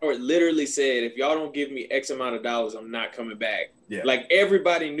Terrence Howard literally said, "If y'all don't give me X amount of dollars, I'm not coming back." Yeah. Like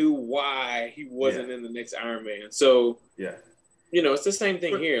everybody knew why he wasn't in the next Iron Man. So it's the same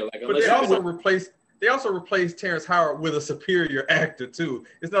thing here. Like, but they also replaced Terrence Howard with a superior actor too.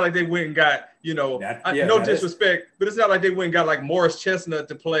 It's not like they went and got no disrespect, but it's not like they went and got like Morris Chestnut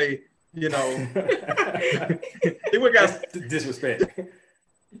to play. They went and got disrespect.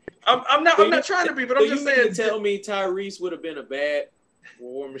 I'm not trying to be, but I'm just saying. Tell me Tyrese would have been a bad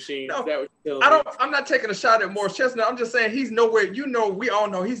War Machine. No, I'm not taking a shot at Morris Chestnut. I'm just saying he's nowhere. We all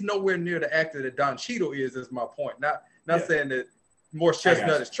know he's nowhere near the actor that Don Cheadle is. Is my point. Not saying that Morris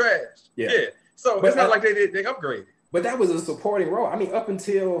Chestnut is trash. Yeah. So it's not like they upgraded. But that was a supporting role. I mean, up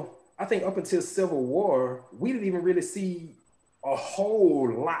until Civil War, we didn't even really see a whole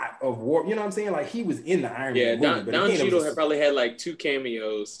lot of war. You know what I'm saying? Like he was in the Iron Man movie. Don Cheadle had probably had like 2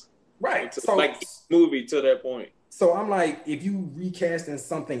 cameos. Right. So like movie to that point. So I'm like, if you recasting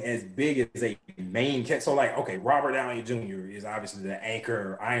something as big as a main cast, so like, okay, Robert Downey Jr. is obviously the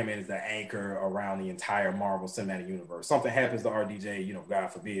anchor. Iron Man is the anchor around the entire Marvel Cinematic Universe. Something happens to RDJ,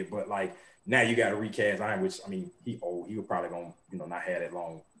 God forbid, but like now you got to recast Iron, which I mean, he old. He would probably gonna, not have that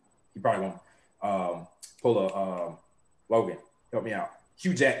long. He probably gonna pull a Logan, help me out,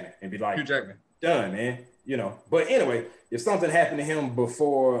 Hugh Jackman, and be like, Hugh Jackman, done, man. But anyway, if something happened to him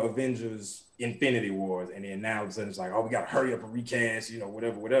before Avengers Infinity Wars, and then now all of a sudden it's like, oh, we gotta hurry up and recast,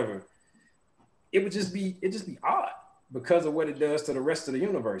 whatever. It would just be odd because of what it does to the rest of the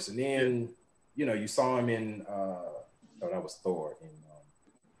universe. And then, you saw him in that was Thor in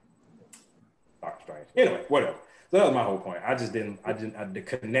Doctor Strange. Anyway, whatever. So that was my whole point. I didn't the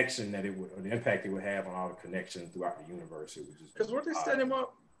connection that it would, or the impact it would have on all the connections throughout the universe. It was just because what they set him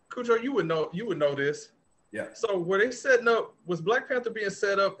up, Cujo, you would know this. Yeah. So were they setting up, was Black Panther being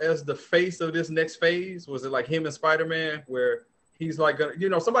set up as the face of this next phase? Was it like him and Spider-Man where he's like,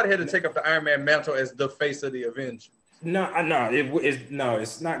 somebody had to take up the Iron Man mantle as the face of the Avengers?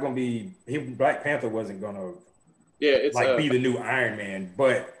 It's not gonna be. Black Panther wasn't gonna. Yeah, it's be the new Iron Man,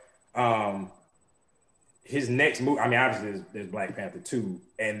 but his next movie. I mean, obviously there's Black Panther 2,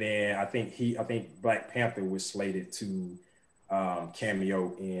 and then I think Black Panther was slated to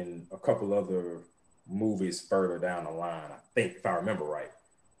cameo in a couple other movies further down the line. I think, if I remember right.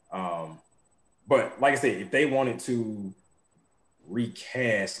 But like I said, if they wanted to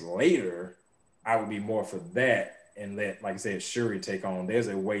recast later, I would be more for that and let, like I said, Shuri take on. There's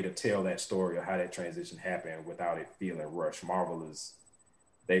a way to tell that story of how that transition happened without it feeling rushed. Marvel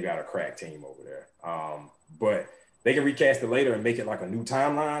they got a crack team over there. But they can recast it later and make it like a new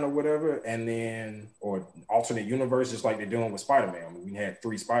timeline or whatever, and then, or alternate universe, just like they're doing with Spider-Man. I mean, we had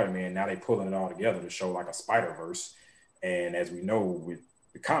 3 Spider-Man, now they're pulling it all together to show like a Spider-Verse. And as we know with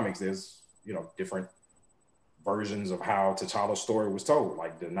the comics, there's, different versions of how T'Challa's story was told.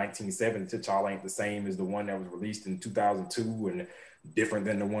 Like the 1970 T'Challa ain't the same as the one that was released in 2002 and different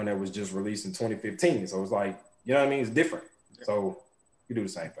than the one that was just released in 2015. So it's like, you know what I mean? It's different. So you do the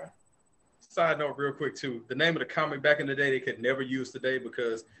same thing. Side note real quick too, the name of the comic back in the day, they could never use today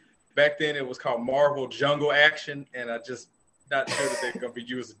because back then it was called Marvel Jungle Action, and I just not sure that they're going to be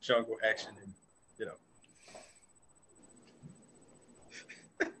using Jungle Action. And,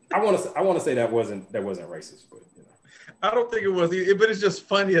 I want to say that wasn't racist, but I don't think it was, but it's just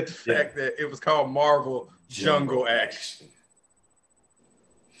funny at the fact that it was called Marvel Jungle Action.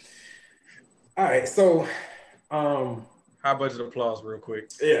 All right, so high budget applause, real quick.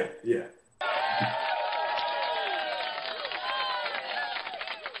 Yeah.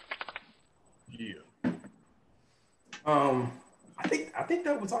 I think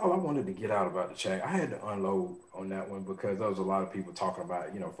that was all I wanted to get out about the check. I had to unload on that one because there was a lot of people talking about,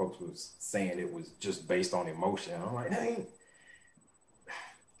 folks was saying it was just based on emotion. I'm like,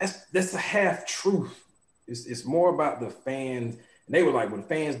 that's a half truth. It's more about the fans. And they were like, well, the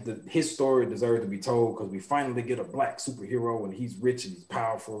fans, his story deserves to be told because we finally get a black superhero and he's rich and he's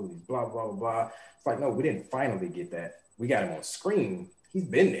powerful and he's blah, blah, blah, blah. It's like, no, we didn't finally get that. We got him on screen. He's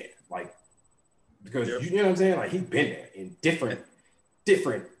been there. Like, because you know what I'm saying? Like, he's been there in different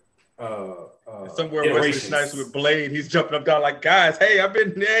somewhere Wesley Snipes with Blade, he's jumping up down like, guys, hey, I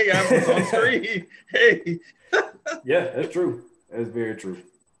was on screen. Hey. Yeah, that's true. That's very true.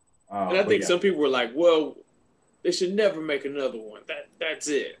 And I think some people were like, well, they should never make another one. That's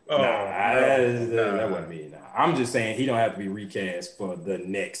it. That wasn't me. Nah. I'm just saying he don't have to be recast for the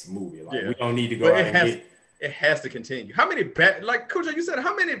next movie. Like, we don't need to go it has to continue. How many like Kujo, you said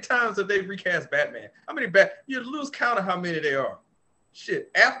how many times have they recast Batman? How many you lose count of how many they are.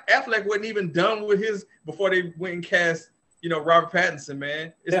 Shit, Affleck wasn't even done with his before they went and cast, Robert Pattinson,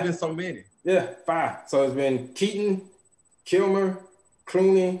 man. It's been so many. Yeah, 5. So it's been Keaton, Kilmer,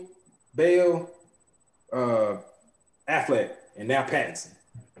 Clooney, Bale, Affleck, and now Pattinson.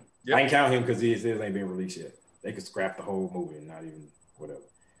 Yep. I ain't count him because his ain't been released yet. They could scrap the whole movie and not even whatever.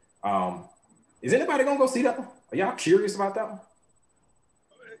 Is anybody gonna go see that one? Are y'all curious about that one?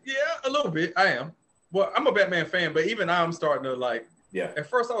 Yeah, a little bit. I am. Well, I'm a Batman fan, but even I'm starting to like. Yeah. At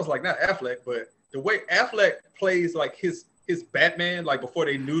first, I was like, not Affleck, but the way Affleck plays like his Batman, like before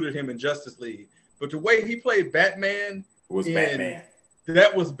they neutered him in Justice League, but the way he played Batman was Batman.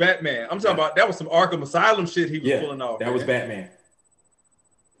 That was Batman. I'm talking about that was some Arkham Asylum shit he was pulling off. That was Batman.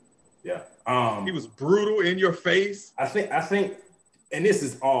 Yeah. He was brutal in your face. I think, and this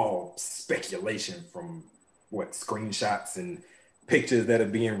is all speculation from screenshots and pictures that are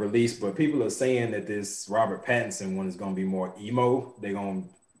being released, but people are saying that this Robert Pattinson one is going to be more emo. They're going to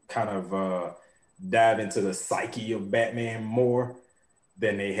kind of dive into the psyche of Batman more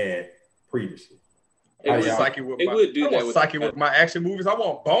than they had previously. I want psyche with my action movies. I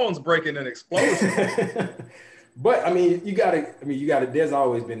want bones breaking and explosions. But I mean, you gotta. There's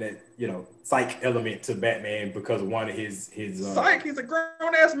always been that psych element to Batman because of one of his. Psych. He's a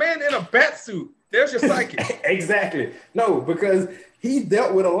grown ass man in a bat suit. There's your psyche. Exactly. No, because he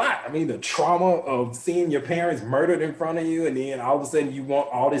dealt with a lot. I mean, the trauma of seeing your parents murdered in front of you, and then all of a sudden you want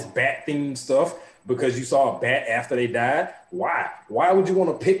all this bat themed stuff because you saw a bat after they died. Why? Why would you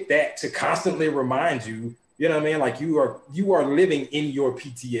want to pick that to constantly remind you? You know what I mean? Like you are living in your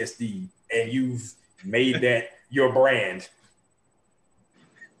PTSD, and you've made that your brand.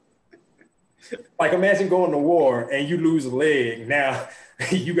 Like imagine going to war and you lose a leg. Now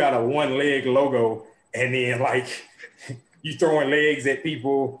you got a 1 leg logo, and then like you throwing legs at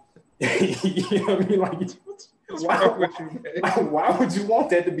people. You know what I mean? Like why would you want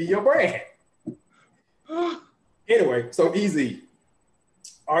that to be your brand? Anyway, so Easy,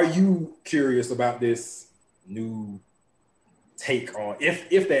 are you curious about this new take on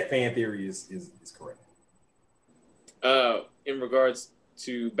if that fan theory is correct? In regards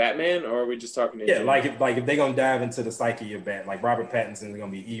to Batman, or are we just talking? Yeah, like if they're gonna dive into the psyche of Batman, like Robert Pattinson's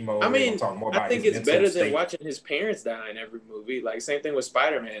gonna be emo. I mean, talk more about I think it's better than watching his parents die in every movie. Like same thing with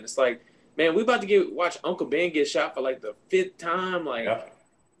Spider-Man. It's like, man, we about to watch Uncle Ben get shot for like the 5th time. Like,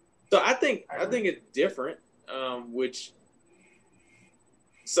 so I think it's different. Which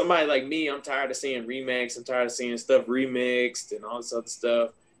somebody like me, I'm tired of seeing remakes. I'm tired of seeing stuff remixed and all this other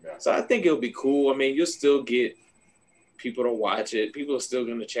stuff. Yeah. So I think it'll be cool. I mean, you'll still get people to watch it. People are still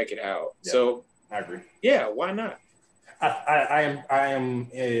going to check it out. Yeah, so I agree. Yeah, why not? I am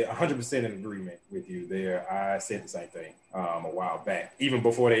 100% in agreement with you there. I said the same thing a while back. Even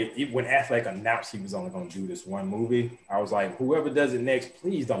before when Affleck announced he was only going to do this one movie, I was like, whoever does it next,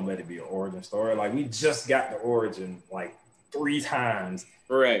 please don't let it be an origin story. Like, we just got the origin like 3 times,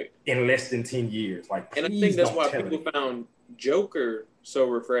 right, in less than 10 years. Like, and I think that's why people found Joker so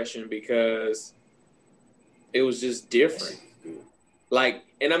refreshing, because it was just different. Like,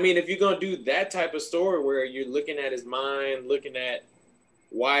 and I mean, if you're going to do that type of story where you're looking at his mind, looking at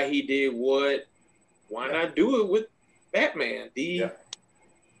why he did what, why not do it with Batman, the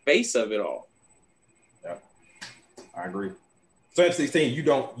face of it all? Yeah, I agree. So at 16, you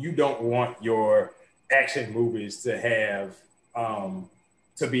don't want your action movies to have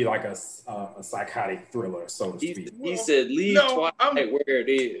to be like a psychotic thriller, so to speak. He said, "Leave Twilight where it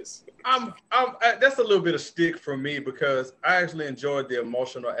is." That's a little bit of stick for me, because I actually enjoyed the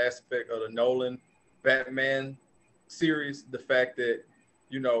emotional aspect of the Nolan Batman series. The fact that,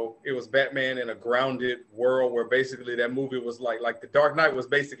 you know, it was Batman in a grounded world, where basically that movie was like The Dark Knight was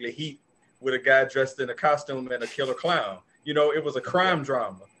basically Heat with a guy dressed in a costume and a killer clown. You know, it was a crime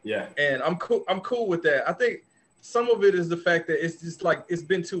drama. Yeah, and I'm cool with that. I think some of it is the fact that it's just like it's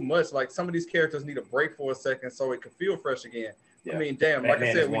been too much. Like, some of these characters need a break for a second so it can feel fresh again. Yeah. I mean, damn, Batman, like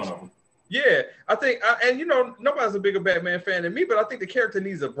I said, I think, and you know, nobody's a bigger Batman fan than me, but I think the character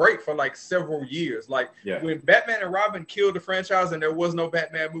needs a break for like several years. Like, when Batman and Robin killed the franchise and there was no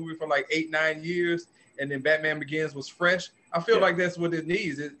Batman movie for like 8-9 years, and then Batman Begins was fresh, I feel like that's what it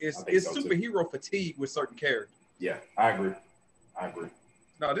needs. It's superhero fatigue with certain characters. Yeah, I agree.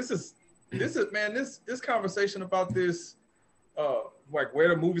 No, this conversation about this, like where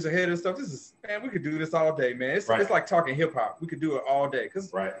the movies are headed and stuff. We could do this all day, man. It's like talking hip hop. We could do it all day,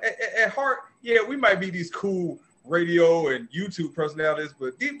 because at heart, we might be these cool radio and YouTube personalities,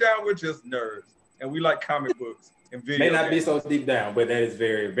 but deep down we're just nerds, and we like comic books and video. May not be so deep down, but that is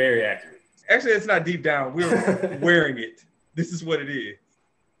very, very accurate. Actually, it's not deep down. We're wearing it. This is what it is.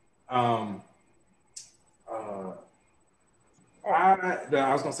 I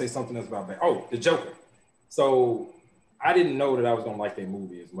was gonna say something else about that. Oh, the Joker. So I didn't know that I was gonna like that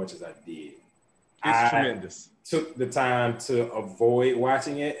movie as much as I did. It's tremendous. Took the time to avoid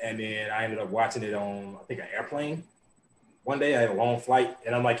watching it, and then I ended up watching it on, I think, an airplane. One day I had a long flight,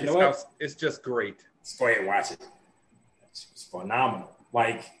 and I'm like, you know what? It's just great. Let's go ahead and watch it. It's phenomenal.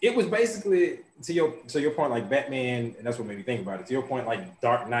 Like, it was basically, to your point, like Batman, and that's what made me think about it. To your point, like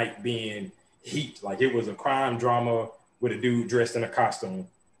Dark Knight being Heat, like it was a crime drama with a dude dressed in a costume.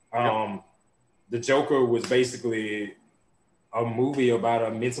 The Joker was basically a movie about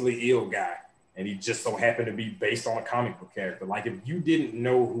a mentally ill guy, and he just so happened to be based on a comic book character. Like, if you didn't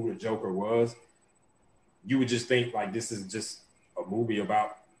know who the Joker was, you would just think like this is just a movie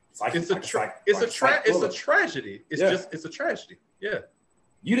about it's a tragedy. It's a tragedy. Yeah.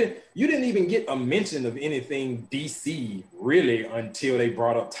 You didn't even get a mention of anything DC really until they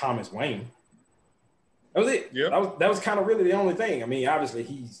brought up Thomas Wayne. That was it. Yeah. That was kind of really the only thing. I mean, obviously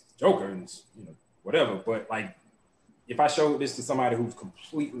he's Joker and, you know, whatever, but like, if I showed this to somebody who's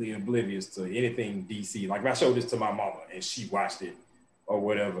completely oblivious to anything DC, like if I showed this to my mama and she watched it or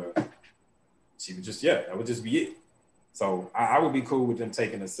whatever, she would just, that would just be it. So I would be cool with them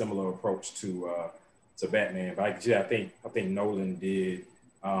taking a similar approach to Batman. But I think Nolan did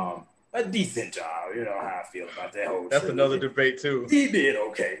a decent job. You know how I feel about that whole. That's another debate too. He did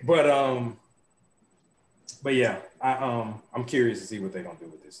okay, but yeah, I'm curious to see what they're gonna do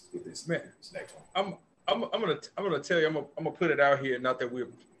with this Man, this next one. I'm gonna tell you, I'm gonna put it out here. Not that we're,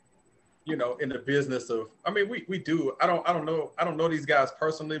 you know, in the business of. I mean, we do. I don't know these guys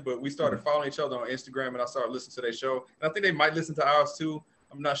personally, but we started following each other on Instagram, and I started listening to their show. And I think they might listen to ours too.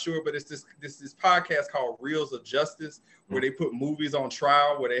 I'm not sure, but it's this podcast called Reels of Justice, where they put movies on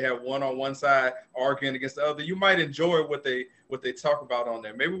trial, where they have one on one side arguing against the other. You might enjoy what they talk about on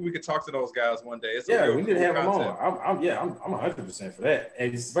there. Maybe we could talk to those guys one day. We need to have them on. I'm 100% for that.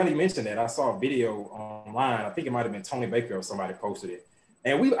 And it's funny you mentioned that. I saw a video online. I think it might have been Tony Baker or somebody posted it.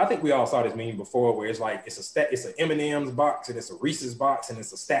 And I think we all saw this meme before, where it's like it's an M&M's box and it's a Reese's box and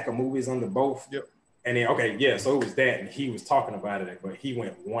it's a stack of movies under both. Yep. And then, okay, yeah, so it was that, and he was talking about it, but he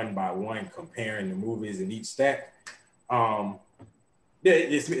went one by one comparing the movies in each stack. Yeah,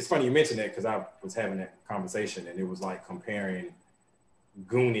 it's funny you mentioned that because I was having that conversation, and it was like comparing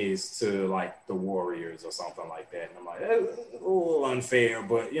Goonies to like The Warriors or something like that. And I'm like, a little unfair,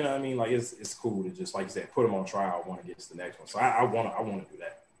 but you know what I mean? Like it's cool to just, like you said, put them on trial one against the next one. So I want to do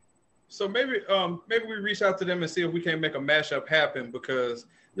that. So maybe we reach out to them and see if we can make a mashup happen, because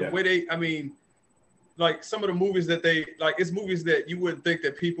the way like some of the movies that they like, it's movies that you wouldn't think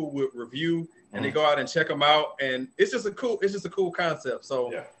that people would review, and they go out and check them out, and it's just a cool concept.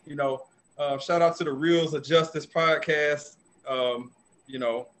 So you know, shout out to the Reels of Justice podcast. You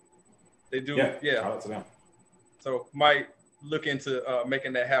know, they do shout out to them. So might look into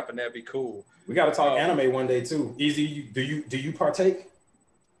making that happen. That'd be cool. We got to talk anime one day too. Easy, do you partake?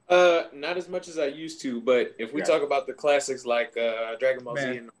 Not as much as I used to, but if we talk about the classics like Dragon Ball Z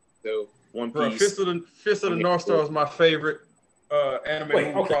and the One Piece, Fist of the North Star is my favorite anime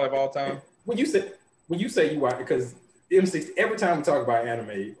movie probably of all time. When you say you watch, because M60, every time we talk about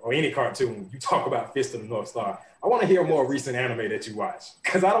anime or any cartoon, you talk about Fist of the North Star. I want to hear more recent anime that you watch,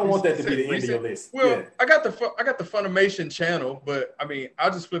 because I don't want that to be the end of your list. Well, I got the Funimation channel, but I mean,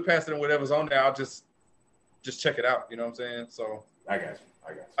 I'll just flip past it and whatever's on there, I'll just check it out. You know what I'm saying? So I got you.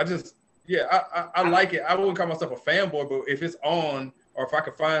 I like it. I wouldn't call myself a fanboy, but if it's on or if I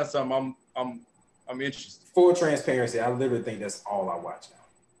can find something, I'm interested. Full transparency, I literally think that's all I watch now.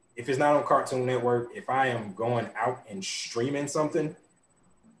 If it's not on Cartoon Network, if I am going out and streaming something,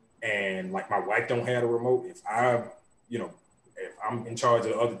 and like my wife don't have a remote, if I'm in charge of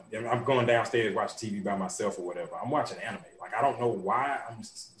the other, I'm going downstairs watching TV by myself or whatever, I'm watching anime. Like, I don't know why, I'm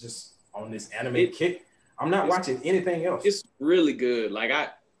just on this anime kick. I'm not watching anything else. It's really good. Like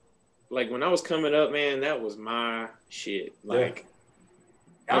when I was coming up, man, that was my shit. Like,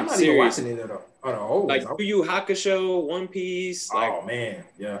 I'm not even watching it at all. Like Yu Yu Hakusho, One Piece. Like, oh man,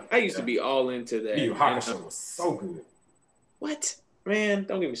 I used to be all into that. Yu Yu Hakusho was so good. What? Man,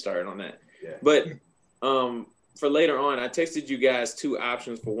 don't get me started on that. Yeah. But for later on, I texted you guys 2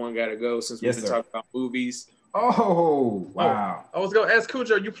 options for One Gotta Go, since we've been talking about movies. Oh, wow. I was going to ask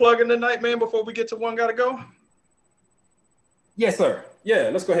Cujo, you plugging tonight, man, before we get to One Gotta Go? Yes, sir. Yeah,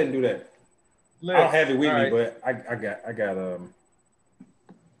 let's go ahead and do that. I don't have it with me, but I got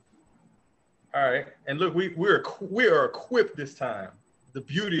All right. And look, we are equipped this time. The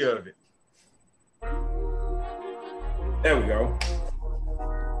beauty of it. There we go.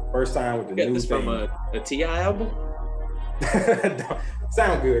 First time with the new this thing. From a T.I. album?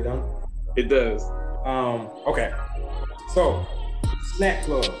 Sound good, don't it? It does. Okay. So, Snack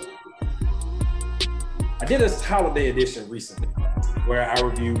Club. I did a holiday edition recently where I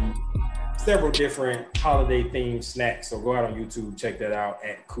reviewed several different holiday themed snacks. So go out on YouTube, check that out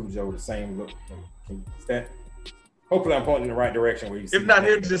at Cujo, the same look. Hopefully I'm pointing in the right direction where you see. If not,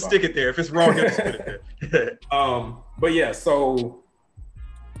 he'll just stick it there. If it's wrong, he'll just put it there. But yeah, so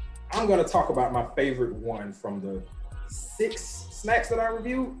I'm gonna talk about my favorite one from the 6 snacks that I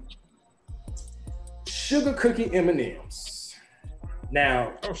reviewed. Sugar Cookie M&Ms.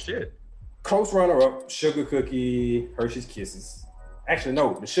 Now, oh shit. Close runner-up, Sugar Cookie, Hershey's Kisses. Actually,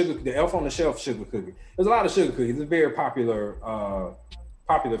 no, the Elf on the Shelf Sugar Cookie. There's a lot of sugar cookies. It's a very popular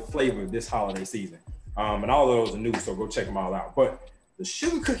flavor this holiday season. And all of those are new, so go check them all out. But the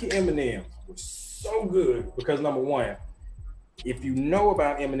Sugar Cookie M&Ms were so good because, number one, if you know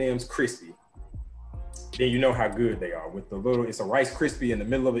about M&M's Crispy, then you know how good they are. With the little, it's a Rice Krispie in the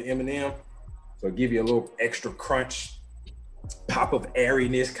middle of an M&M, so it'll give you a little extra crunch, pop of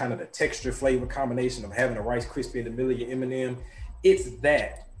airiness, kind of the texture flavor combination of having a Rice Krispie in the middle of your M&M. It's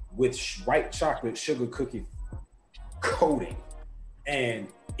that with white chocolate sugar cookie coating, and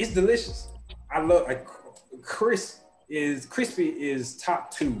it's delicious. I love Crispy is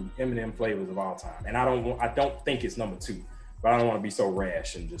top 2 M&M flavors of all time, and I don't think it's number 2, but I don't want to be so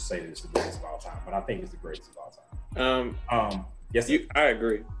rash and just say that it's the greatest of all time. But I think it's the greatest of all time. Yes, I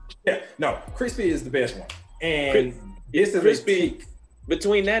agree. Yeah, no, Crispy is the best one, and it's the Crispy.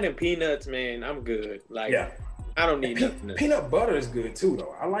 Between that and peanuts, man, I'm good. Like, I don't need nothing. Peanut butter is good too,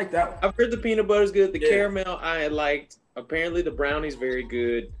 though. I like that one. I've heard the peanut butter is good. The caramel I liked. Apparently, the brownie's very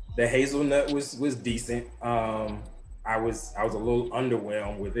good. The hazelnut was decent. I was a little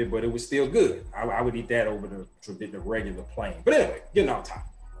underwhelmed with it, but it was still good. I would eat that over the regular plain. But anyway, getting off top.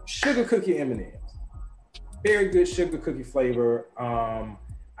 Sugar Cookie M&Ms. Very good sugar cookie flavor.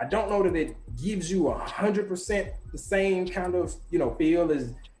 I don't know that it gives you 100% the same kind of feel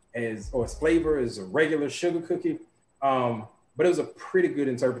or flavor as a regular sugar cookie, but it was a pretty good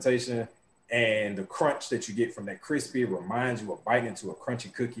interpretation. And the crunch that you get from that crispy reminds you of biting into a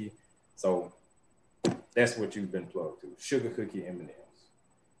crunchy cookie. So That's what you've been plugged to. Sugar cookie M&Ms.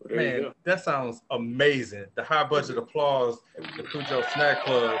 Well, man, that sounds amazing. The high budget applause, the Cujo Snack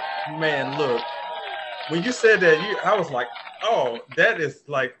Club. Man, look, when you said that, I was like, oh, that is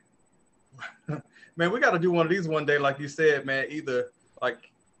like, man, we got to do one of these one day, like you said, man, either like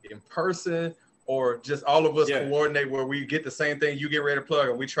in person or just all of us coordinate where we get the same thing you get ready to plug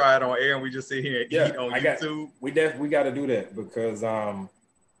and we try it on air and we just sit here and eat on YouTube. We got to do that because,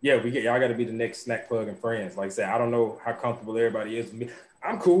 y'all got to be the next Snack Plug and Friends. Like I said, I don't know how comfortable everybody is with me.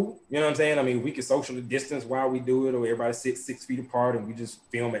 I'm cool. You know what I'm saying? I mean, we can socially distance while we do it, or everybody sits 6 feet apart and we just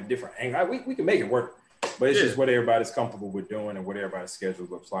film at different angles. We can make it work, but it's just what everybody's comfortable with doing and what everybody's schedule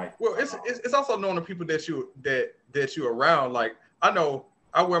looks like. Well, it's also knowing the people that you're around. Like, I know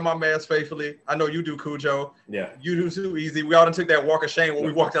I wear my mask faithfully. I know you do, Cujo. Yeah. You do too, Easy. We all done took that walk of shame when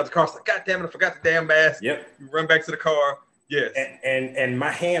we walked out the car. It's like, God damn it, I forgot the damn mask. Yep. We run back to the car. Yes. And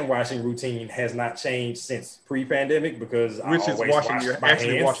my hand washing routine has not changed since pre-pandemic because I always washing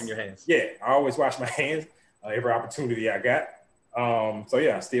your hands. Yeah, I always wash my hands every opportunity I got. So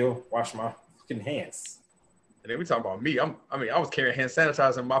yeah, I still wash my fucking hands. And then we talk about me. I was carrying hand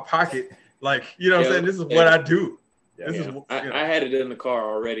sanitizer in my pocket. Like, you know what I'm saying? This is what I do. I had it in the car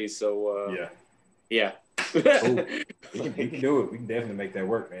already, so yeah. Cool. We can do it. We can definitely make that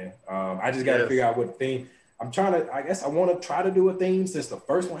work, man. I just got to figure out what theme. I want to try to do a theme since the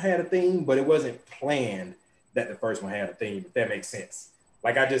first one had a theme, but it wasn't planned that the first one had a theme, if that makes sense.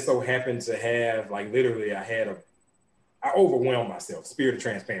 Like, I just so happened to have, like, literally I overwhelmed myself, spirit of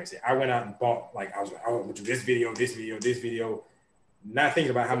transparency. I went out and bought, like, I was like, oh, do this video, not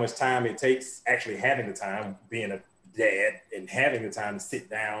thinking about how much time it takes actually having the time, being a dad and having the time to sit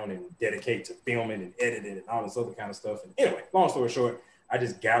down and dedicate to filming and editing and all this other kind of stuff. And anyway, long story short, I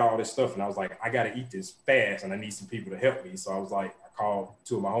just got all this stuff and I was like, I got to eat this fast and I need some people to help me. So I was like, I called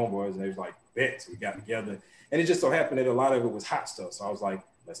 2 of my homeboys and they was like, bet. So we got together and it just so happened that a lot of it was hot stuff. So I was like,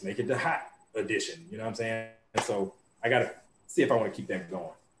 let's make it the hot edition. You know what I'm saying? And so I got to see if I want to keep that going.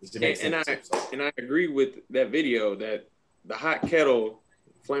 And I agree with that video that the hot kettle,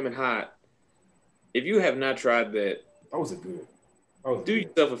 flaming hot. If you have not tried that, those are good. Do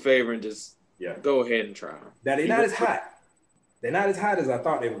yourself a favor and just go ahead and try them. Now they're not as hot. They're not as hot as I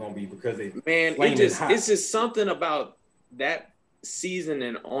thought they were going to be because it's just something about that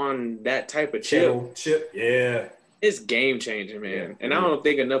seasoning on that type of chip. Yeah. It's game changing, man. Yeah, and I don't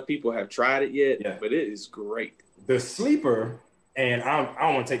think enough people have tried it yet, but it is great. The sleeper, and I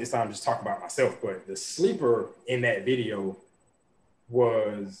don't want to take this time to just talk about myself, but the sleeper in that video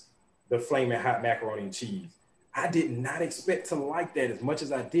was the flaming hot macaroni and cheese. I did not expect to like that as much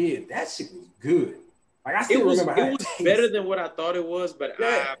as I did. That shit was good. Like, I still remember how it was better than what I thought it was, but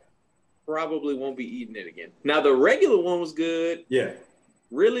I probably won't be eating it again. Now, the regular one was good. Yeah.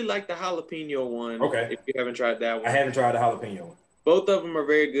 Really like the jalapeno one. Okay. If you haven't tried that one. I haven't tried the jalapeno one. Both of them are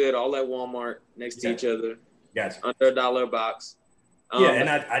very good, all at Walmart next to each other. Gotcha. Under $1 a box. And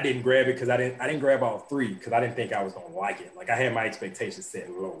I didn't grab it because I didn't grab all 3 because I didn't think I was going to like it. Like, I had my expectations set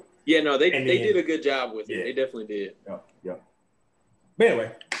low. Yeah, no, they did a good job with it. They definitely did. Yeah. But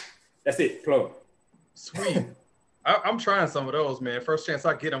anyway, that's it. Plug. Sweet. I'm trying some of those, man. First chance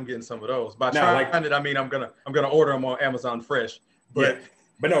I get, I'm getting some of those. By trying it, I mean I'm gonna order them on Amazon Fresh. But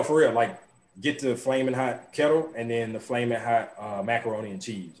no, for real, like, get the flaming hot kettle and then the flaming hot macaroni and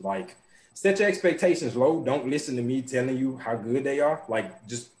cheese. Like, set your expectations low. Don't listen to me telling you how good they are. Like,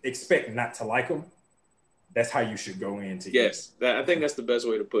 just expect not to like them. That's how you should go into it. I think that's the best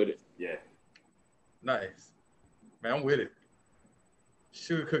way to put it. Yeah. Nice. Man, I'm with it.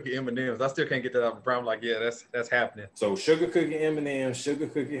 Sugar cookie M&Ms. I still can't get that out of brown. Like, that's happening. So sugar cookie M&Ms, sugar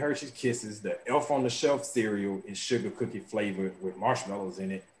cookie Hershey's Kisses. The Elf on the Shelf cereal is sugar cookie flavored with marshmallows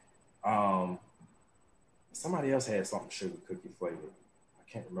in it. Somebody else had something sugar cookie flavored. I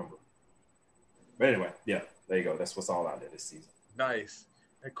can't remember. But anyway, there you go. That's what's all out there this season. Nice.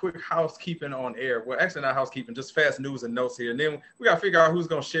 A quick housekeeping on air. Well, actually not housekeeping, just fast news and notes here. And then we got to figure out who's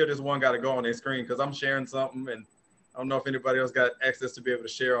going to share this one. Got to go on their screen because I'm sharing something and I don't know if anybody else got access to be able to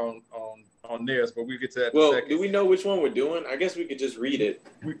share on theirs, but we get to that in a second. Do we know which one we're doing? I guess we could just read it.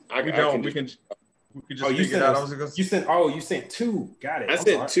 We can just figure it out. You sent 2. Got it. I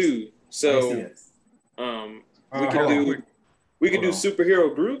sent 2. So we can do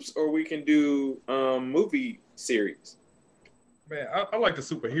superhero groups or we can do movie series. Man, I like the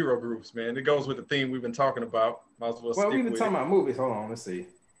superhero groups, man. It goes with the theme we've been talking about. Might as well we've been talking about movies. Hold on, let's see.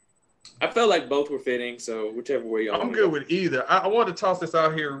 I felt like both were fitting, so whichever way y'all. I'm good with either. I want to toss this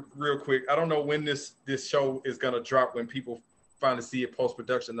out here real quick. I don't know when this show is gonna drop, when people finally see it post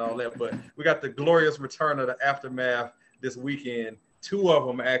production and all that, but we got the glorious return of the Aftermath this weekend. 2 of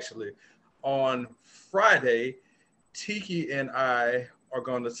them actually. On Friday, Tiki and I are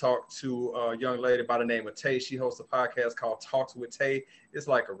going to talk to a young lady by the name of Tay. She hosts a podcast called Talks with Tay. It's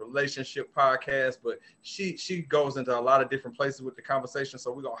like a relationship podcast, but she goes into a lot of different places with the conversation.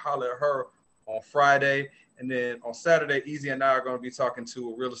 So we're going to holler at her on Friday. And then on Saturday, Easy and I are going to be talking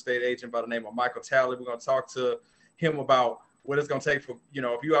to a real estate agent by the name of Michael Talley. We're going to talk to him about what it's going to take for,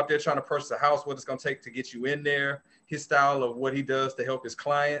 if you're out there trying to purchase a house, what it's going to take to get you in there, his style of what he does to help his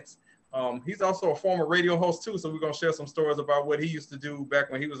clients. He's also a former radio host too, so we're gonna share some stories about what he used to do back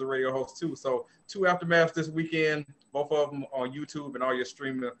when he was a radio host too. So 2 Aftermaths this weekend, both of them on YouTube and all your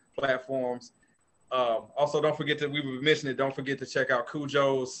streaming platforms. Also, don't forget don't forget to check out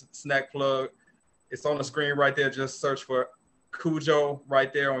Cujo's Snack Plug. It's on the screen right there. Just search for Cujo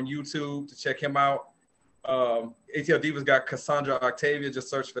right there on YouTube to check him out. ATL Divas got Cassandra Octavia. Just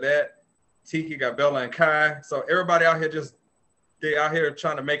search for that. Tiki got Bella and Kai. So everybody out here they out here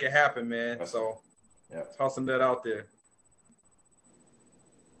trying to make it happen, man. So tossing that out there.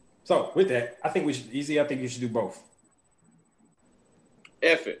 So with that, I think you should do both.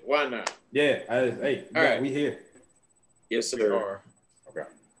 F it. Why not? Yeah. Hey, all right. We here. Yes, sir. Okay.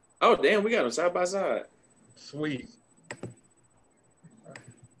 Oh, damn. We got them side by side. Sweet.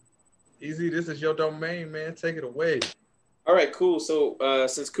 Easy. This is your domain, man. Take it away. All right, cool. So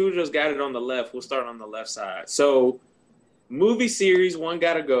since Cujo's got it on the left, we'll start on the left side. So movie series, one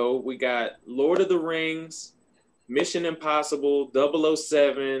gotta go. We got Lord of the Rings, Mission Impossible,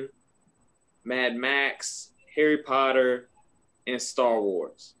 007, Mad Max, Harry Potter, and Star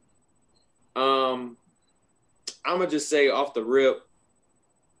Wars. I'm gonna just say off the rip,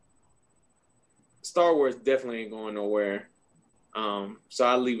 Star Wars definitely ain't going nowhere. So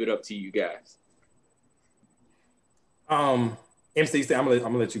I'll leave it up to you guys. MC, I'm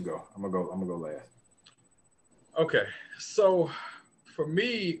gonna let you go. I'm gonna go last. Okay, so for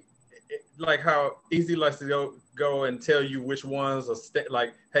me, like how Easy likes to go and tell you which ones are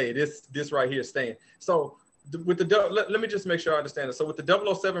like, hey, this right here is staying. So with let me just make sure I understand it. So with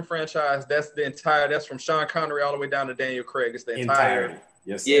the 007 franchise, that's from Sean Connery all the way down to Daniel Craig. It's the entire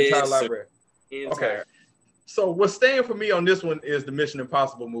library. Okay. So what's staying for me on this one is the Mission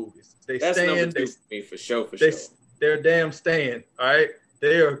Impossible movies. That's number 2 for me, for sure. They're damn staying. All right,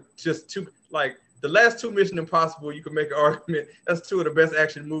 they are just too, like, the last 2 Mission Impossible, you can make an argument that's 2 of the best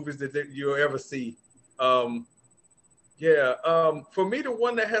action movies that you'll ever see. For me, the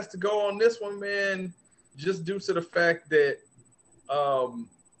one that has to go on this one, man, just due to the fact that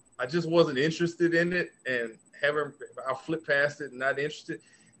I just wasn't interested in it and I'll flip past it and not interested.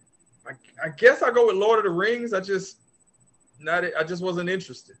 I guess I go with Lord of the Rings. I just wasn't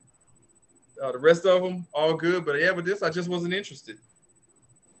interested. The rest of them all good, but this I just wasn't interested.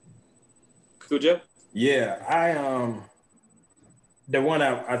 Cujo? Yeah, the one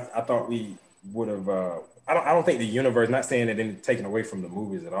I thought we would have. I don't think the universe. Not saying that it's taken away from the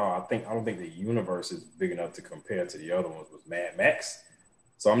movies at all. I don't think the universe is big enough to compare to the other ones. Was Mad Max,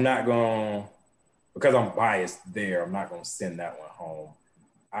 so I'm not going, because I'm biased there. I'm not going to send that one home.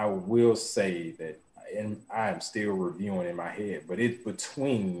 I will say that, and I am still reviewing in my head, but it's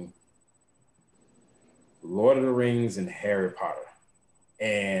between Lord of the Rings and Harry Potter.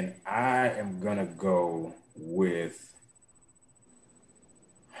 And I am going to go with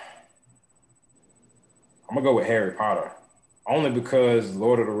Harry Potter, only because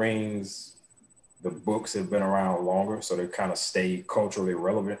Lord of the Rings, the books have been around longer, so they kind of stay culturally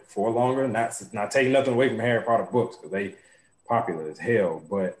relevant for longer. Not taking nothing away from Harry Potter books, because they popular as hell,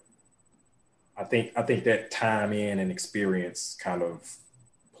 but I think that time in and experience kind of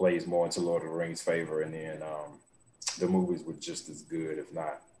plays more into Lord of the Rings' favor, and then the movies were just as good, if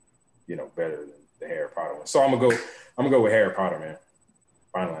not, better than the Harry Potter one. So I'm gonna go with Harry Potter, man.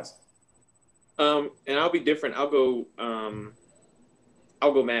 Finalize. And I'll be different. I'll go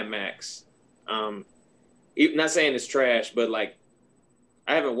Mad Max. Not saying it's trash, but like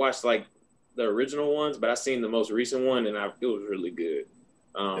I haven't watched like the original ones, but I've seen the most recent one, and it was really good.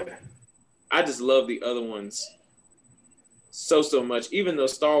 I just love the other ones so much, even though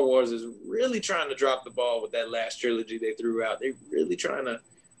Star Wars is really trying to drop the ball with that last trilogy they threw out. They're really trying to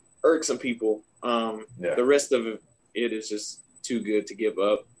irk some people. The rest of it is just too good to give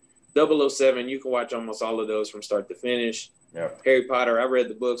up. 007, you can watch almost all of those from start to finish. Harry Potter, I read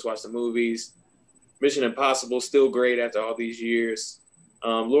the books, watched the movies. Mission Impossible, still great after all these years.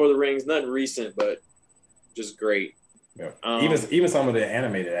 Lord of the Rings, nothing recent, but just great. Even some of the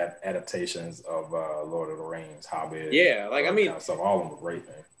animated adaptations of Lord of the Rings, Hobbit. Kind of stuff, all of them were great,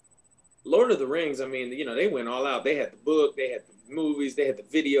 man. Lord of the Rings, they went all out. They had the book, they had the movies, they had the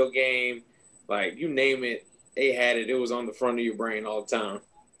video game. Like, you name it, they had it. It was on the front of your brain all the time.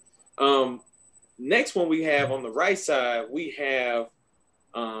 next one we have on the right side, we have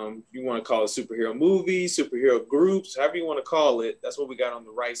you want to call it superhero movies, superhero groups, however you want to call it. That's what we got on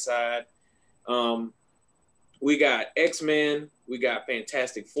the right side. We got X-Men, we got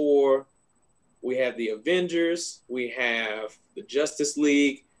Fantastic Four, we have the Avengers, we have the Justice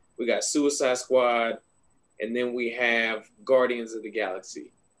League, we got Suicide Squad, and then we have Guardians of the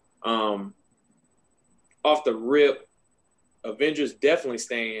Galaxy. Off the rip, Avengers definitely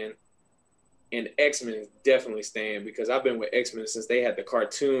staying, and X-Men is definitely staying because I've been with X-Men since they had the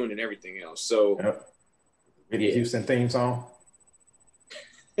cartoon and everything else. So, Whitney Houston theme song.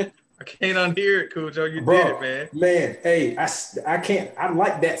 I can't unhear it, Cujo. You did it, man. Man, hey, I can't. I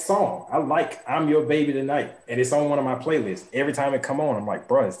like that song. I like "I'm Your Baby Tonight," and it's on one of my playlists. Every time it come on, I'm like,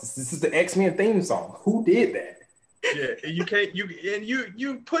 bro, this is the X-Men theme song. Who did that? Yeah, and you can't.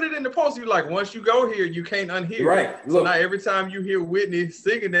 You put it in the post. You like once you go here, you can't unhear. Right. It. So now every time you hear Whitney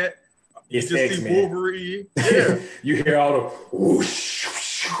singing that, it's you just X-Men. see Wolverine. Yeah. You hear all the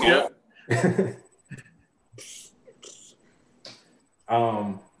whoosh. Yep.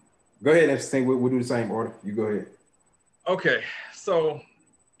 Go ahead, interesting. We'll do the same order. You go ahead. Okay, so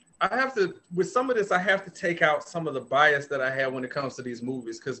I have to, with some of this, I have to take out some of the bias that I have when it comes to these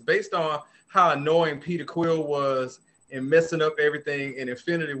movies, because based on how annoying Peter Quill was in messing up everything in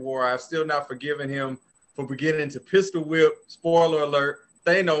Infinity War, I've still not forgiven him for beginning to pistol whip, spoiler alert,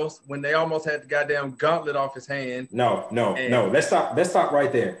 Thanos when they almost had the goddamn gauntlet off his hand. No. Let's stop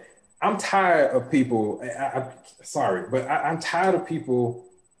right there. I'm tired of people. I'm tired of people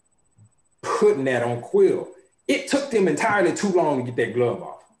putting that on Quill. It took them entirely too long to get that glove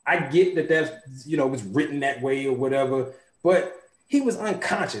off. I get that was written that way or whatever, but he was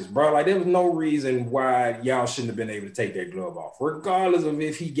unconscious, bro. Like there was no reason why y'all shouldn't have been able to take that glove off, regardless of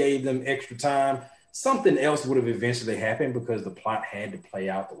if he gave them extra time. Something else would have eventually happened because the plot had to play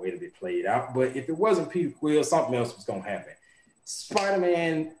out the way that it played out. But if it wasn't Peter Quill, something else was going to happen.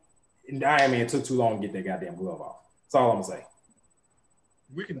 Spider-Man and Iron Man took too long to get that goddamn glove off. That's all I'm going to say.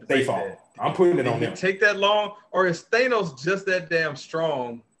 We can debate that. I'm putting it on them. Take that long, or is Thanos just that damn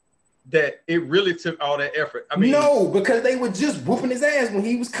strong that it really took all that effort? I mean, no, because they were just whooping his ass when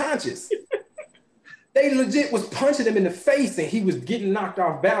he was conscious. They legit was punching him in the face and he was getting knocked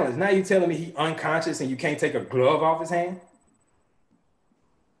off balance. Now you're telling me he unconscious and you can't take a glove off his hand?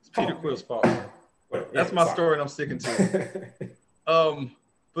 It's Peter Quill's fault. That's my story and I'm sticking to it.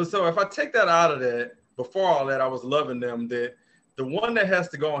 But so if I take that out of that, before all that, I was loving them. That the one that has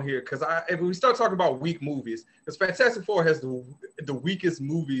to go on here, because if we start talking about weak movies, because Fantastic Four has the weakest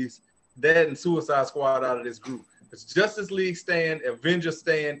movies, that and Suicide Squad out of this group. It's Justice League staying, Avengers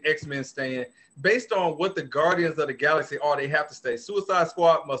staying, X-Men staying. Based on what the Guardians of the Galaxy are, they have to stay. Suicide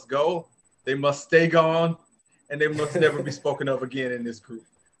Squad must go. They must stay gone. And they must never be spoken of again in this group.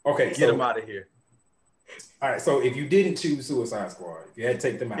 Okay. Get them out of here. All right. So if you didn't choose Suicide Squad, if you had to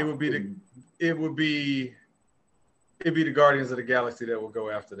take them out. It'd be the Guardians of the Galaxy that will go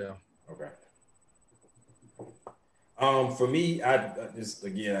after them. Okay. For me, I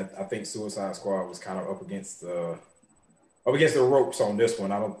think Suicide Squad was kind of up against the ropes on this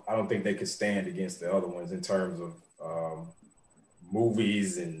one. I don't think they could stand against the other ones in terms of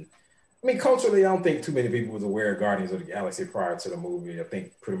movies, and I mean culturally, I don't think too many people was aware of Guardians of the Galaxy prior to the movie. I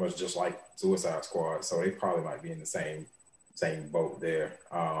think pretty much just like Suicide Squad, so they probably might be in the same boat there.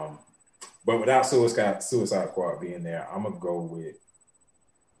 But without Suicide Squad being there, I'm gonna go with.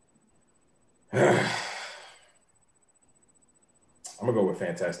 I'm gonna go with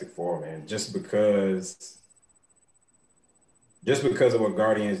Fantastic Four, man, just because of what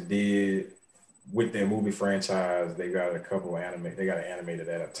Guardians did with their movie franchise. They got an animated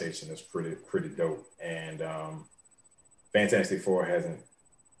adaptation that's pretty dope, and Fantastic Four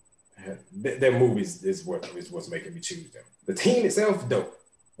their movies is what's making me choose them. The team itself, dope,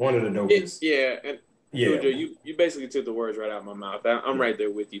 one of the dopest. Jojo, you basically took the words right out of my mouth. I'm right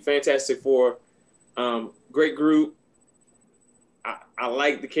there with you. Fantastic Four, great group. I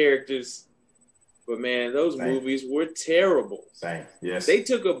like the characters, but man, those movies were terrible. Same. Yes. They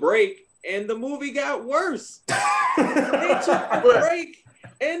took a break and the movie got worse. They took a break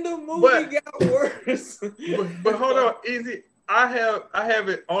and the movie got worse. but hold on, Easy. I have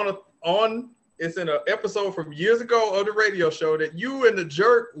it on. It's in an episode from years ago of the radio show that you and the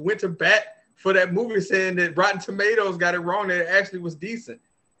jerk went to bat for that movie, saying that Rotten Tomatoes got it wrong, that it actually was decent.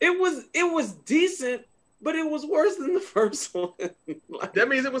 It was decent. But it was worse than the first one. That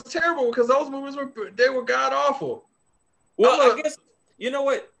means it was terrible because those movies were god awful. Well, I guess you know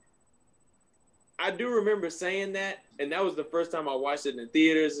what? I do remember saying that, and that was the first time I watched it in the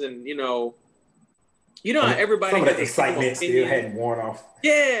theaters, and You know how everybody some of has the excitement still hadn't worn off.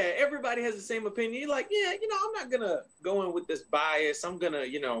 Yeah, everybody has the same opinion. You're like, yeah, I'm not gonna go in with this bias. I'm gonna,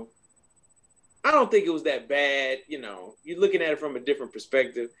 I don't think it was that bad. You're looking at it from a different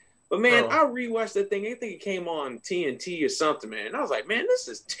perspective. But man, I rewatched that thing. I think it came on TNT or something, man. And I was like, man, this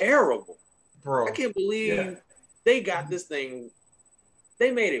is terrible. Bro, I can't believe they got this thing. They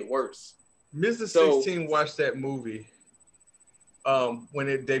made it worse. Mrs. 16 watched that movie when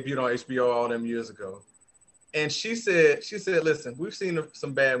it debuted on HBO all them years ago. And she said, listen, we've seen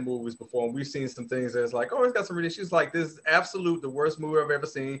some bad movies before, and we've seen some things that's like, oh, it's got some really. She's like, this is absolute the worst movie I've ever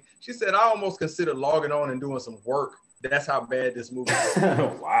seen. She said, I almost considered logging on and doing some work. That's how bad this movie is.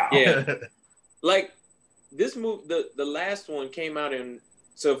 Wow. Yeah. Like this movie, the last one came out in.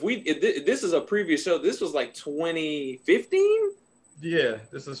 So if this is a previous show, this was like 2015. Yeah,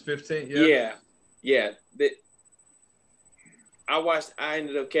 this is 15. Yeah. I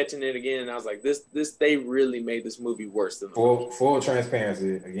ended up catching it again, and I was like, this they really made this movie worse than the movie. Full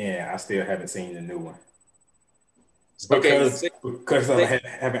transparency, again, I still haven't seen the new one. Because I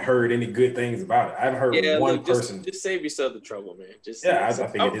haven't heard any good things about it. I haven't heard one person. Just save yourself the trouble, man. I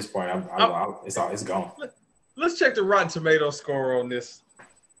think at this point, it's gone. Let's check the Rotten Tomatoes score on this.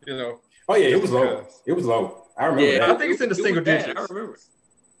 Oh yeah, it was low. It was low. I remember that. I think it's in the single digits. I remember.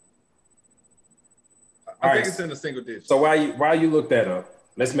 I think it's in the single digits. So while you look that up,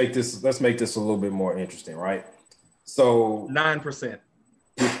 let's make this a little bit more interesting, right? So 9%.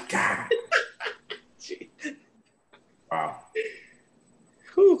 God. Wow.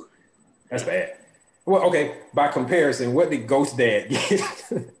 Whew. That's bad. Well, okay. By comparison, what did Ghost Dad get?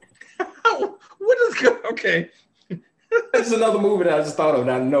 Okay. That's another movie that I just thought of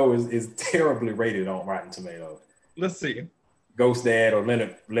that I know is terribly rated on Rotten Tomatoes. Let's see. Ghost Dad or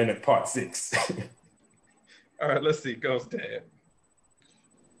Leonard Part 6. All right, let's see. Ghost Dad.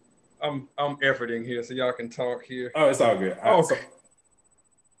 I'm efforting here so y'all can talk here. Oh, it's all good. Okay.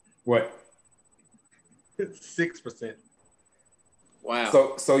 What? It's 6%.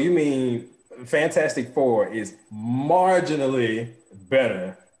 Wow. So you mean Fantastic Four is marginally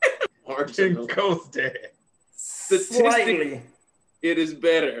better than Ghost Dad? Statistically, it is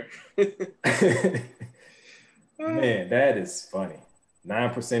better. Man, that is funny.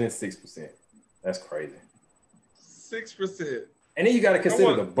 9% and 6%. That's crazy. 6%. And then you got to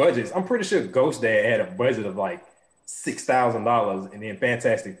consider the budgets. I'm pretty sure Ghost Dad had a budget of like $6,000, and then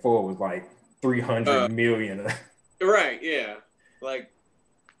Fantastic Four was like 300 million. Right? Yeah, like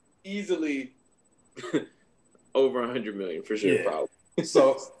easily over 100 million for sure. Yeah. Probably.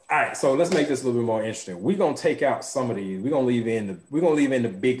 So, all right. So let's make this a little bit more interesting. We're gonna take out some of these. We're gonna leave in the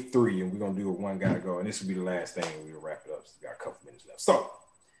big three, and we're gonna do a one gotta go. And this will be the last thing. We'll wrap it up. So we got a couple minutes left. So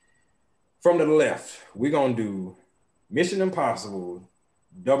from the left, we're gonna do Mission Impossible,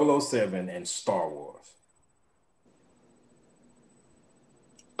 007, and Star Wars.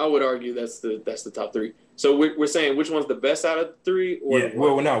 I would argue that's the top three. So we're saying which one's the best out of the three? Or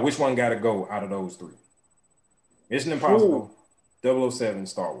which one got to go out of those three? Mission Impossible, 007,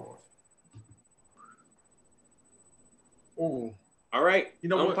 Star Wars. Ooh. All right.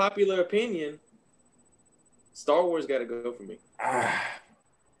 Unpopular opinion. Star Wars got to go for me.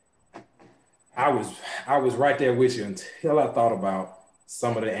 I was right there with you until I thought about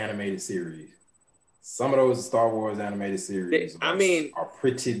some of the animated series. Some of those Star Wars animated series are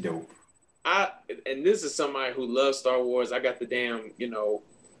pretty dope. And this is somebody who loves Star Wars. I got the damn,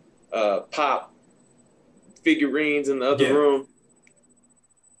 pop figurines in the other room.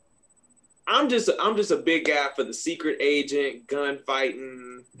 I'm just a big guy for the secret agent,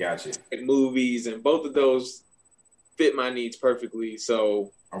 gunfighting, gotcha, movies, and both of those fit my needs perfectly.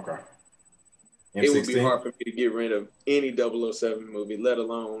 So okay. M16? It would be hard for me to get rid of any 007 movie, let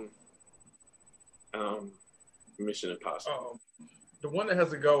alone Mission Impossible. The one that has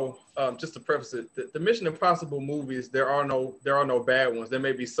to go, just to preface it, the Mission Impossible movies, there are no bad ones. There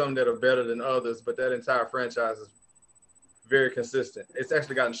may be some that are better than others, but that entire franchise is very consistent. It's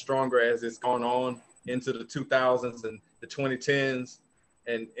actually gotten stronger as it's gone on into the 2000s and the 2010s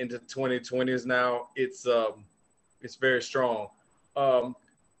and into 2020s now. It's very strong.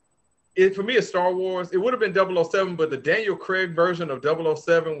 For me, it's Star Wars. It would have been 007, but the Daniel Craig version of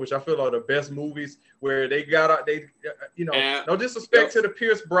 007, which I feel are the best movies, where they got out, no disrespect to the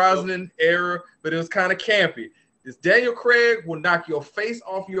Pierce Brosnan era, but it was kind of campy. This Daniel Craig will knock your face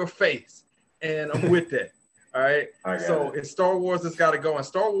off your face, and I'm with that. All right. It's Star Wars that's got to go, and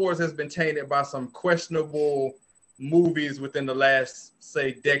Star Wars has been tainted by some questionable movies within the last,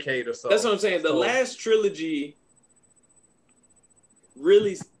 say, decade or so. That's what I'm saying. The last trilogy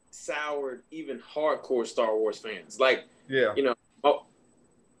really soured even hardcore Star Wars fans. Like,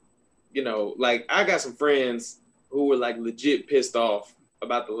 you know, like I got some friends who were like legit pissed off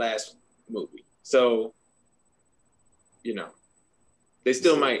about the last movie. So, you know, they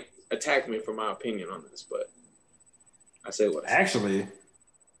still might attack me for my opinion on this, but I say what I say. Actually,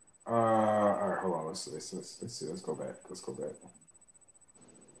 all right, hold on. Let's see. Let's go back.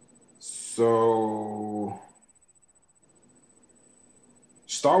 So,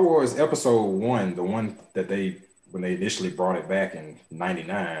 Star Wars Episode 1, the one that when they initially brought it back in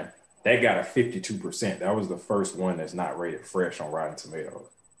 '99, that got a 52%. That was the first one that's not rated fresh on Rotten Tomatoes.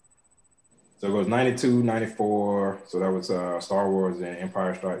 So it goes 92, 94. So that was Star Wars and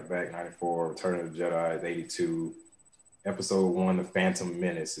Empire Strikes Back, 94. Return of the Jedi is 82. Episode 1, The Phantom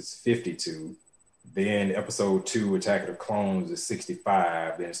Menace, is 52. Then Episode 2, Attack of the Clones, is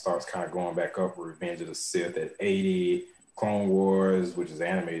 65. Then it starts kind of going back up with Revenge of the Sith at 80. Clone Wars, which is an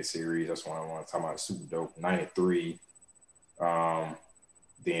animated series, that's one I want to talk about, super dope, 93.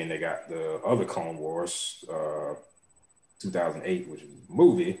 Then they got the other Clone Wars, 2008, which is a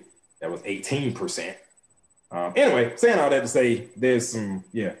movie, that was 18%. Anyway, saying all that to say, there's some,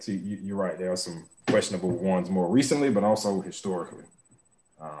 you're right, there are some questionable ones more recently, but also historically.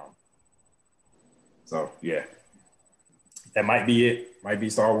 So, yeah. That might be it. Might be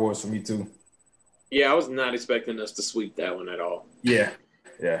Star Wars for me, too. Yeah, I was not expecting us to sweep that one at all. Yeah.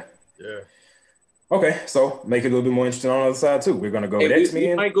 Okay, so make it a little bit more interesting on the other side too. We're gonna go with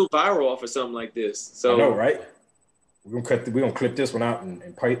X-Men. We might go viral off of something like this. So I know, right? We're gonna clip this one out and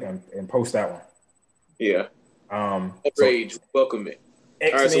post that one. Yeah. Outrage, welcome it.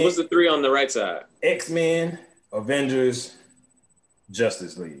 X-Men, all right, so what's the 3 on the right side? X-Men, Avengers,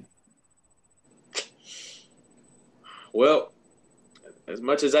 Justice League. Well, as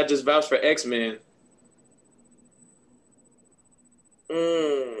much as I just vouched for X-Men,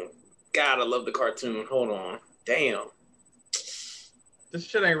 God, I love the cartoon. Hold on. Damn. This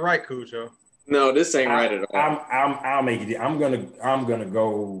shit ain't right, Cujo. No, this ain't right at all. I'll make it. I'm gonna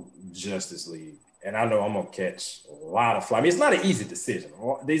go Justice League. And I know I'm gonna catch a lot of fly. I mean, it's not an easy decision.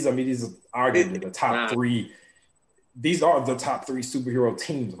 These are arguably the top 3. These are the top 3 superhero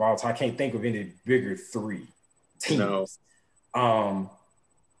teams of all time. I can't think of any bigger 3 teams. No. I'm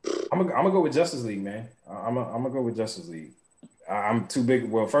gonna go with Justice League, man. I'm gonna go with Justice League. I'm too big.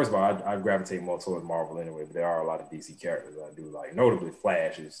 Well, first of all, I gravitate more towards Marvel anyway, but there are a lot of DC characters I do like. Notably,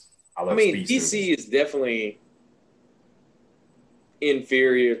 Flash is. I mean, DC is definitely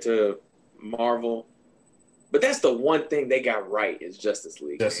inferior to Marvel, but that's the one thing they got right is Justice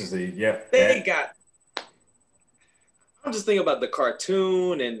League. Justice League, yeah. I'm just thinking about the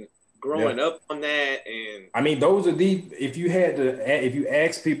cartoon and growing up on that, and I mean, those are if you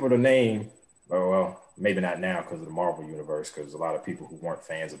ask people to name, well, maybe not now because of the Marvel universe, because a lot of people who weren't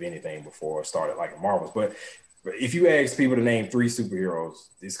fans of anything before started liking Marvels. But if you ask people to name 3 superheroes,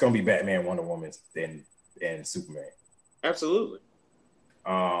 it's gonna be Batman, Wonder Woman, and Superman. Absolutely.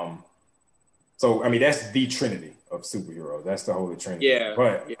 So I mean, that's the trinity of superheroes. That's the Holy Trinity. Yeah.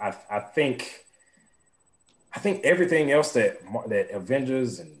 But yeah. I think everything else that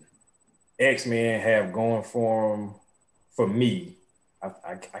Avengers and X-Men have going for them, for me,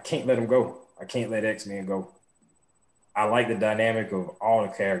 I can't let them go. I can't let X-Men go. I like the dynamic of all the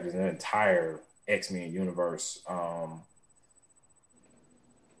characters in the entire X-Men universe.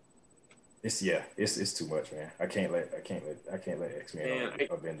 It's too much, man. I can't let X-Men and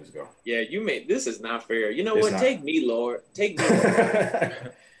Avengers go. Yeah, this is not fair. You know what? Take me, Lord. Take me.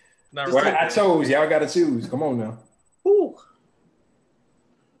 Not right. I chose. Y'all got to choose. Come on now. Ooh.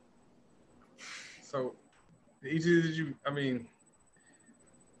 So, did you? I mean.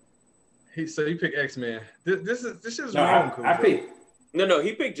 He picked X-Men. This is wrong.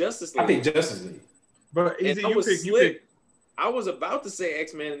 He picked Justice League. I picked Justice League. But you picked. I was about to say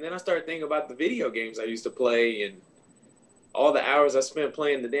X-Men, and then I started thinking about the video games I used to play and all the hours I spent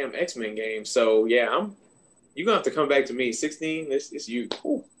playing the damn X-Men game. So yeah, you're gonna have to come back to me. 16, it's you.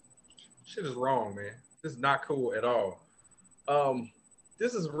 Ooh. Shit is wrong, man. This is not cool at all.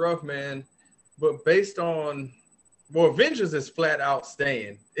 This is rough, man. But based on Avengers is flat out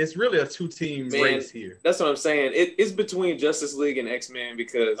staying. It's really a 2-team race here. That's what I'm saying. It's between Justice League and X-Men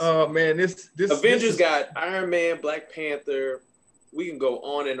because this Avengers got Iron Man, Black Panther. We can go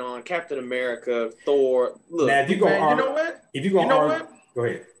on and on. Captain America, Thor. Look, now, you know what? If you go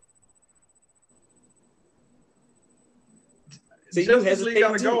ahead. See, Justice League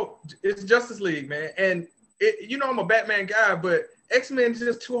gotta go. It's Justice League, man, and I'm a Batman guy, but X-Men is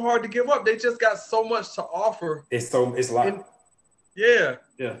just too hard to give up. They just got so much to offer. It's a lot. Yeah.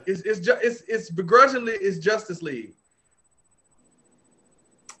 It's begrudgingly it's Justice League.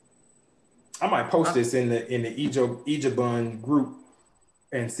 I might post this in the Ijabun group.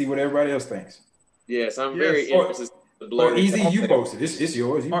 and see what everybody else thinks. Yes, I'm very interested. Or easy, you posted. It's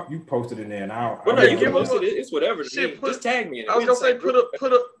yours. You posted it there, and I'll no, you can post it. It's whatever. Just tag me in it. I was gonna say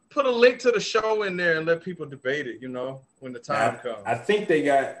put a link to the show in there and let people debate it. You know, when the time comes. I think they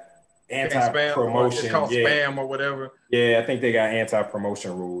got anti-promotion. It's called spam or whatever. Yeah, I think they got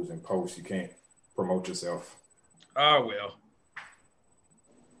anti-promotion rules in post. You can't promote yourself. Oh well,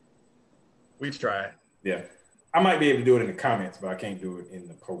 we tried. Yeah, I might be able to do it in the comments, but I can't do it in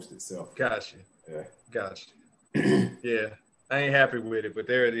the post itself. Gotcha. Yeah, gotcha. Yeah, I ain't happy with it, but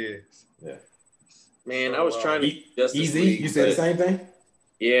there it is. Yeah, man, I was trying to keep Justice Easy. League. You said the same thing.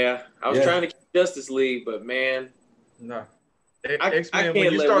 Yeah, I was trying to keep Justice League, but man, no, I can't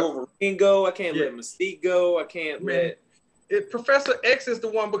let Wolverine go. I can't let Mystique go. I can't let. Professor X is the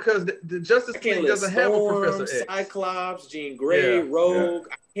one because the Justice League doesn't have a Professor X. Cyclops, Jean Grey, Rogue.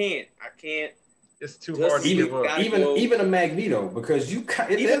 I can't. It's too hard to give up. Even a Magneto, because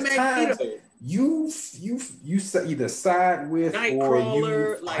even Magneto. You either side with or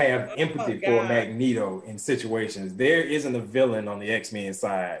you have empathy for Magneto in situations. There isn't a villain on the X-Men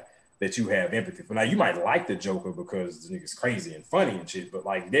side that you have empathy for. Now, you might like the Joker because the nigga's crazy and funny and shit, but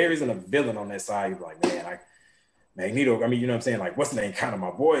like there isn't a villain on that side. You're like, man, Magneto, I mean, you know what I'm saying? Like, what's the name? Kind of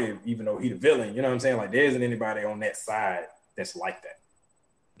my boy, even though he's the villain. You know what I'm saying? Like, there isn't anybody on that side that's like that.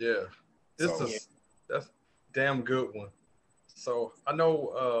 Yeah. That's a damn good one. So I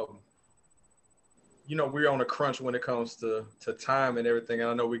know we're on a crunch when it comes to time and everything. And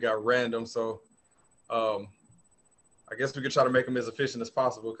I know we got random. So I guess we could try to make them as efficient as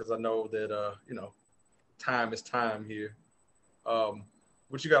possible because I know that, time is time here.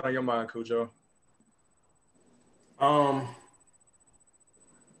 What you got on your mind, Cujo?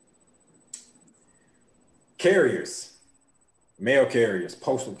 Carriers, mail carriers,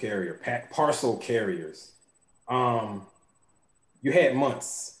 postal carrier, parcel carriers. You had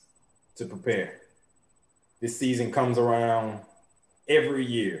months to prepare. This season comes around every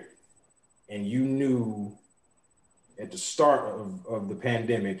year, and you knew at the start of the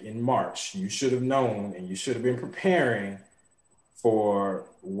pandemic in March, you should have known and you should have been preparing for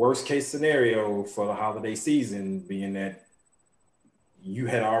worst case scenario for the holiday season, being that you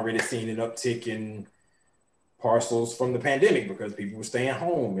had already seen an uptick in parcels from the pandemic because people were staying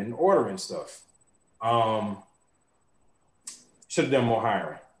home and ordering stuff. Should have done more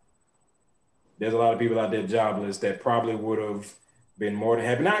hiring. There's a lot of people out there jobless that probably would have been more than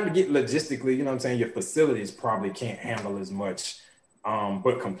happy. Not to get logistically, you know what I'm saying? Your facilities probably can't handle as much,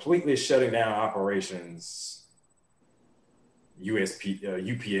 but completely shutting down operations.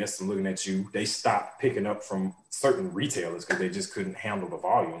 UPS, I'm looking at you. They stopped picking up from certain retailers because they just couldn't handle the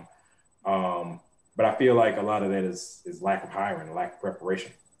volume. But I feel like a lot of that is lack of hiring, lack of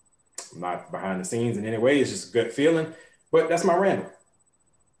preparation. I'm not behind the scenes in any way. It's just a gut feeling. But that's my random.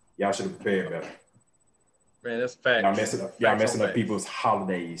 Y'all should have prepared better. Man, that's facts. Y'all messing up people's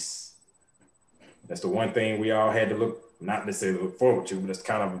holidays. That's the one thing we all had to not necessarily look forward to, but it's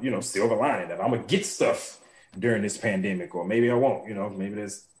kind of, silver lining that I'm going to get stuff during this pandemic, or maybe I won't, maybe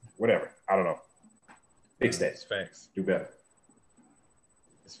there's whatever. I don't know. Fix that. It's facts. Do better.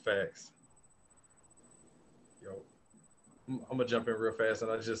 It's facts. Yo, I'm going to jump in real fast,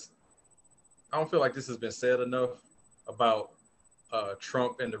 and I don't feel like this has been said enough about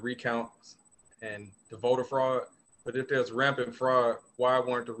Trump and the recounts and the voter fraud. But if there's rampant fraud, why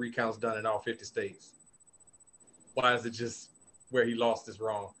weren't the recounts done in all 50 states? Why is it just where he lost is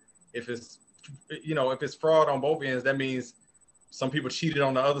wrong? If it's fraud on both ends, that means some people cheated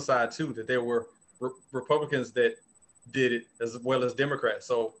on the other side too, that there were Republicans that did it as well as Democrats.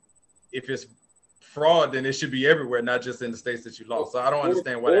 So if it's fraud, then it should be everywhere, not just in the states that you lost. So I don't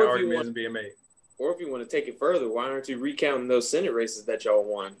understand why that argument isn't being made. Or if you want to take it further, why aren't you recounting those Senate races that y'all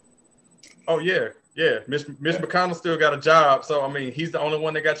won? Oh, yeah. Mitch McConnell still got a job. So, I mean, he's the only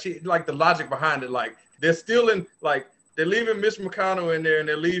one that got cheated. Like, the logic behind it, like, they're leaving Mitch McConnell in there and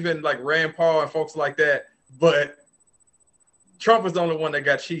they're leaving, like, Rand Paul and folks like that. But Trump is the only one that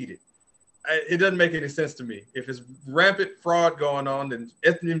got cheated. It doesn't make any sense to me. If it's rampant fraud going on, then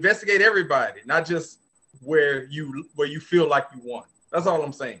investigate everybody, not just where you feel like you won. That's all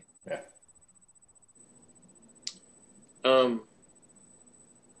I'm saying. Yeah.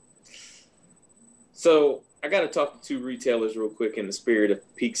 So I got to talk to two retailers real quick in the spirit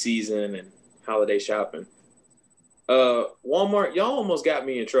of peak season and holiday shopping. Walmart, y'all almost got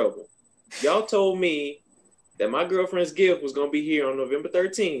me in trouble. Y'all told me that my girlfriend's gift was going to be here on November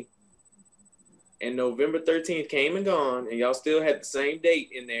 13th. And November 13th came and gone, and y'all still had the same date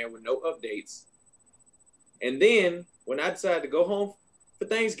in there with no updates. And then when I decided to go home for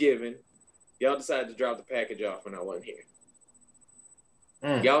Thanksgiving, y'all decided to drop the package off when I wasn't here.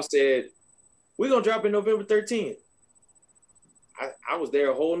 Y'all said, we're going to drop it November 13th. I was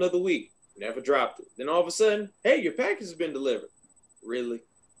there a whole nother week. Never dropped it. Then all of a sudden, hey, your package has been delivered. Really?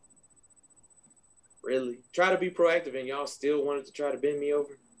 Try to be proactive and y'all still wanted to try to bend me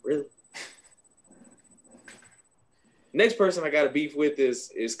over? Really? Next person I got to beef with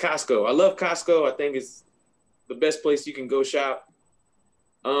is Costco. I love Costco. I think it's the best place you can go shop.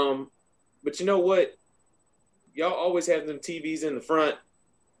 But you know what? Y'all always have them TVs in the front,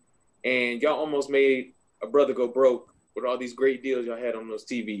 and y'all almost made a brother go broke with all these great deals y'all had on those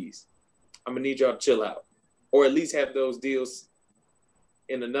TVs. I'm going to need y'all to chill out, or at least have those deals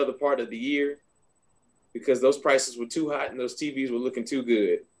in another part of the year, because those prices were too hot and those TVs were looking too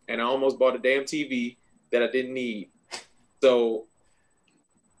good. And I almost bought a damn TV that I didn't need. So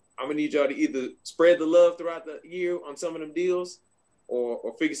I'm going to need y'all to either spread the love throughout the year on some of them deals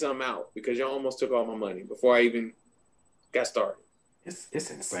or figure something out, because y'all almost took all my money before I even got started. It's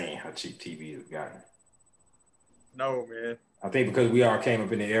insane how cheap TV has gotten. No, man. I think because we all came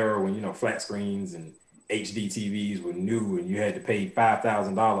up in the era when, flat screens and HD TVs were new and you had to pay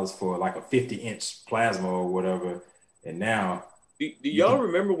 $5,000 for like a 50-inch plasma or whatever. And now... Do y'all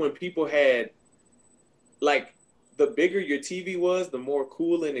remember when people had, like, the bigger your TV was, the more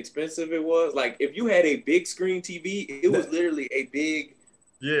cool and expensive it was? Like, if you had a big screen TV, it was literally a big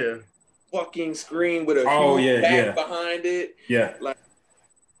fucking screen with a huge back behind it. Yeah. Like,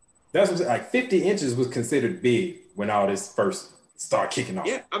 that's what I'm saying. Like, 50 inches was considered big when all this first started kicking off.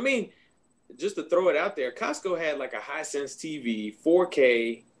 Yeah, I mean, just to throw it out there, Costco had like a Hisense TV,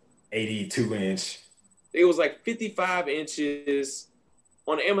 4K. 82-inch. It was like 55 inches.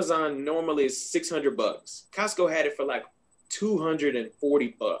 On Amazon, normally it's $600. Costco had it for like $240.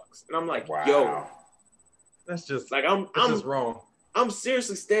 And I'm like, wow. Yo. That's just like, I'm just wrong. I'm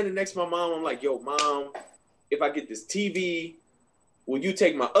seriously standing next to my mom. I'm like, yo, Mom, if I get this TV, will you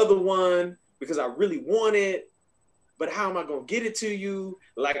take my other one? Because I really want it. But how am I going to get it to you?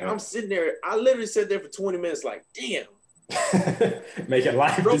 Like, I'm sitting there. I literally sat there for 20 minutes like, damn. Making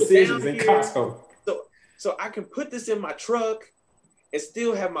life decisions in Costco. So I can put this in my truck and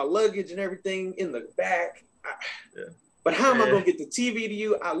still have my luggage and everything in the back. But how am I going to get the TV to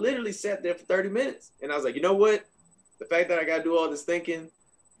you? I literally sat there for 30 minutes. And I was like, you know what? The fact that I got to do all this thinking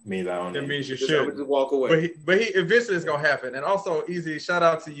means you should just walk away. But eventually it's going to happen. And also, Easy, shout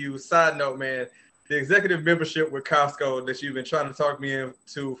out to you. Side note, man, the executive membership with Costco that you've been trying to talk me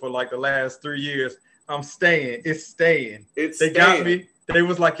into for like the last 3 years, I'm staying. It's staying. Got me. They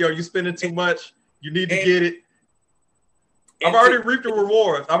was like, yo, you spending too much. You need to get it. I've already reaped the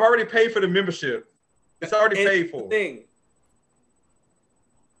rewards. I've already paid for the membership. It's already paid for.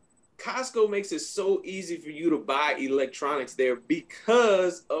 Costco makes it so easy for you to buy electronics there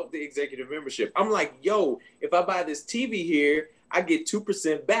because of the executive membership. I'm like, yo, if I buy this TV here, I get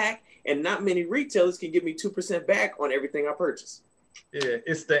 2% back, and not many retailers can give me 2% back on everything I purchase. Yeah,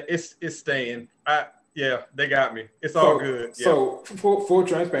 it's staying. They got me. It's all good. Yeah. So for full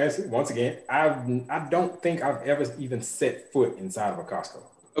transparency, once again, I don't think I've ever even set foot inside of a Costco.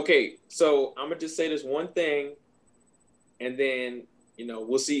 Okay, so I'm gonna just say this one thing, and then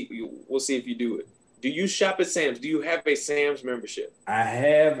we'll see if you do it. Do you shop at Sam's? Do you have a Sam's membership? I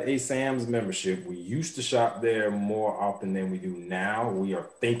have a Sam's membership. We used to shop there more often than we do now. We are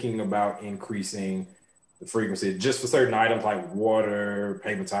thinking about increasing the frequency just for certain items like water,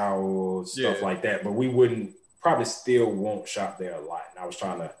 paper towels, stuff like that. But we probably won't shop there a lot. And I was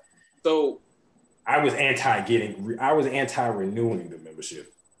trying to. So I was anti-renewing the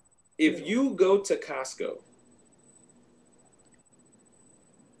membership. If you go to Costco,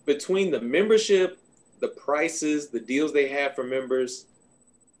 between the membership, the prices, the deals they have for members,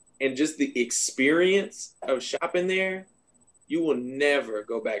 and just the experience of shopping there, you will never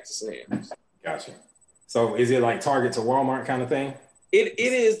go back to Sam's. Gotcha. So is it like Target to Walmart kind of thing? It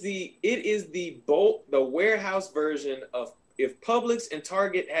is the warehouse version of if Publix and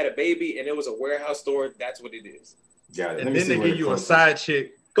Target had a baby and it was a warehouse store, that's what it is. Got it. And then they give you a side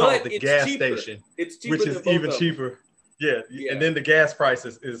chick called the gas station, which is even cheaper. Yeah, and then the gas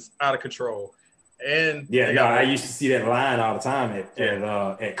prices is out of control. And I used to see that line all the time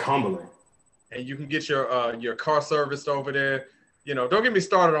at Cumberland. And you can get your car serviced over there. Don't get me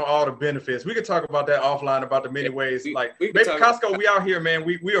started on all the benefits. We could talk about that offline about the many ways. Maybe Costco, we out here, man.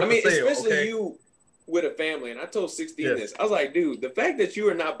 We are for sale. Especially you with a family. And I told 16 this. I was like, dude, the fact that you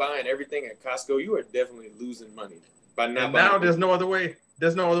are not buying everything at Costco, you are definitely losing money by not buying. Now there's no other way.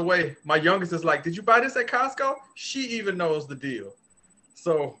 There's no other way. My youngest is like, did you buy this at Costco? She even knows the deal.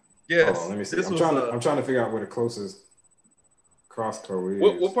 So, yes. Let me see. I'm trying to figure out where the closest Costco is.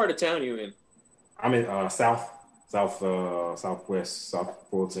 What part of town are you in? I'm in South Southwest, South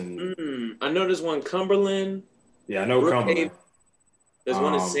Fulton. I know there's one Cumberland. Yeah, I know Cumberland. There's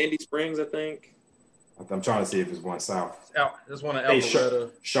one in Sandy Springs, I think. I'm trying to see if there's one south. There's one in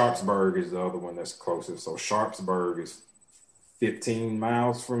Alpharetta. Sharpsburg is the other one that's closest. So Sharpsburg is 15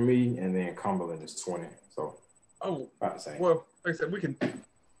 miles from me, and then Cumberland is 20. So about the same. Well, like I said, we can.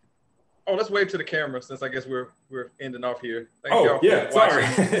 Oh, let's wave to the camera since I guess we're ending off here. Sorry.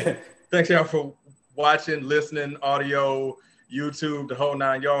 Thanks y'all for watching, listening, audio, YouTube, the whole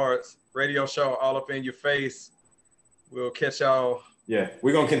 9 yards. Radio show all up in your face. We'll catch y'all. Yeah,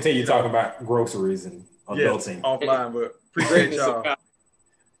 we're gonna continue talking about groceries and adulting. Offline, but appreciate y'all.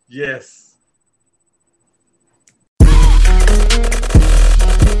 Yes.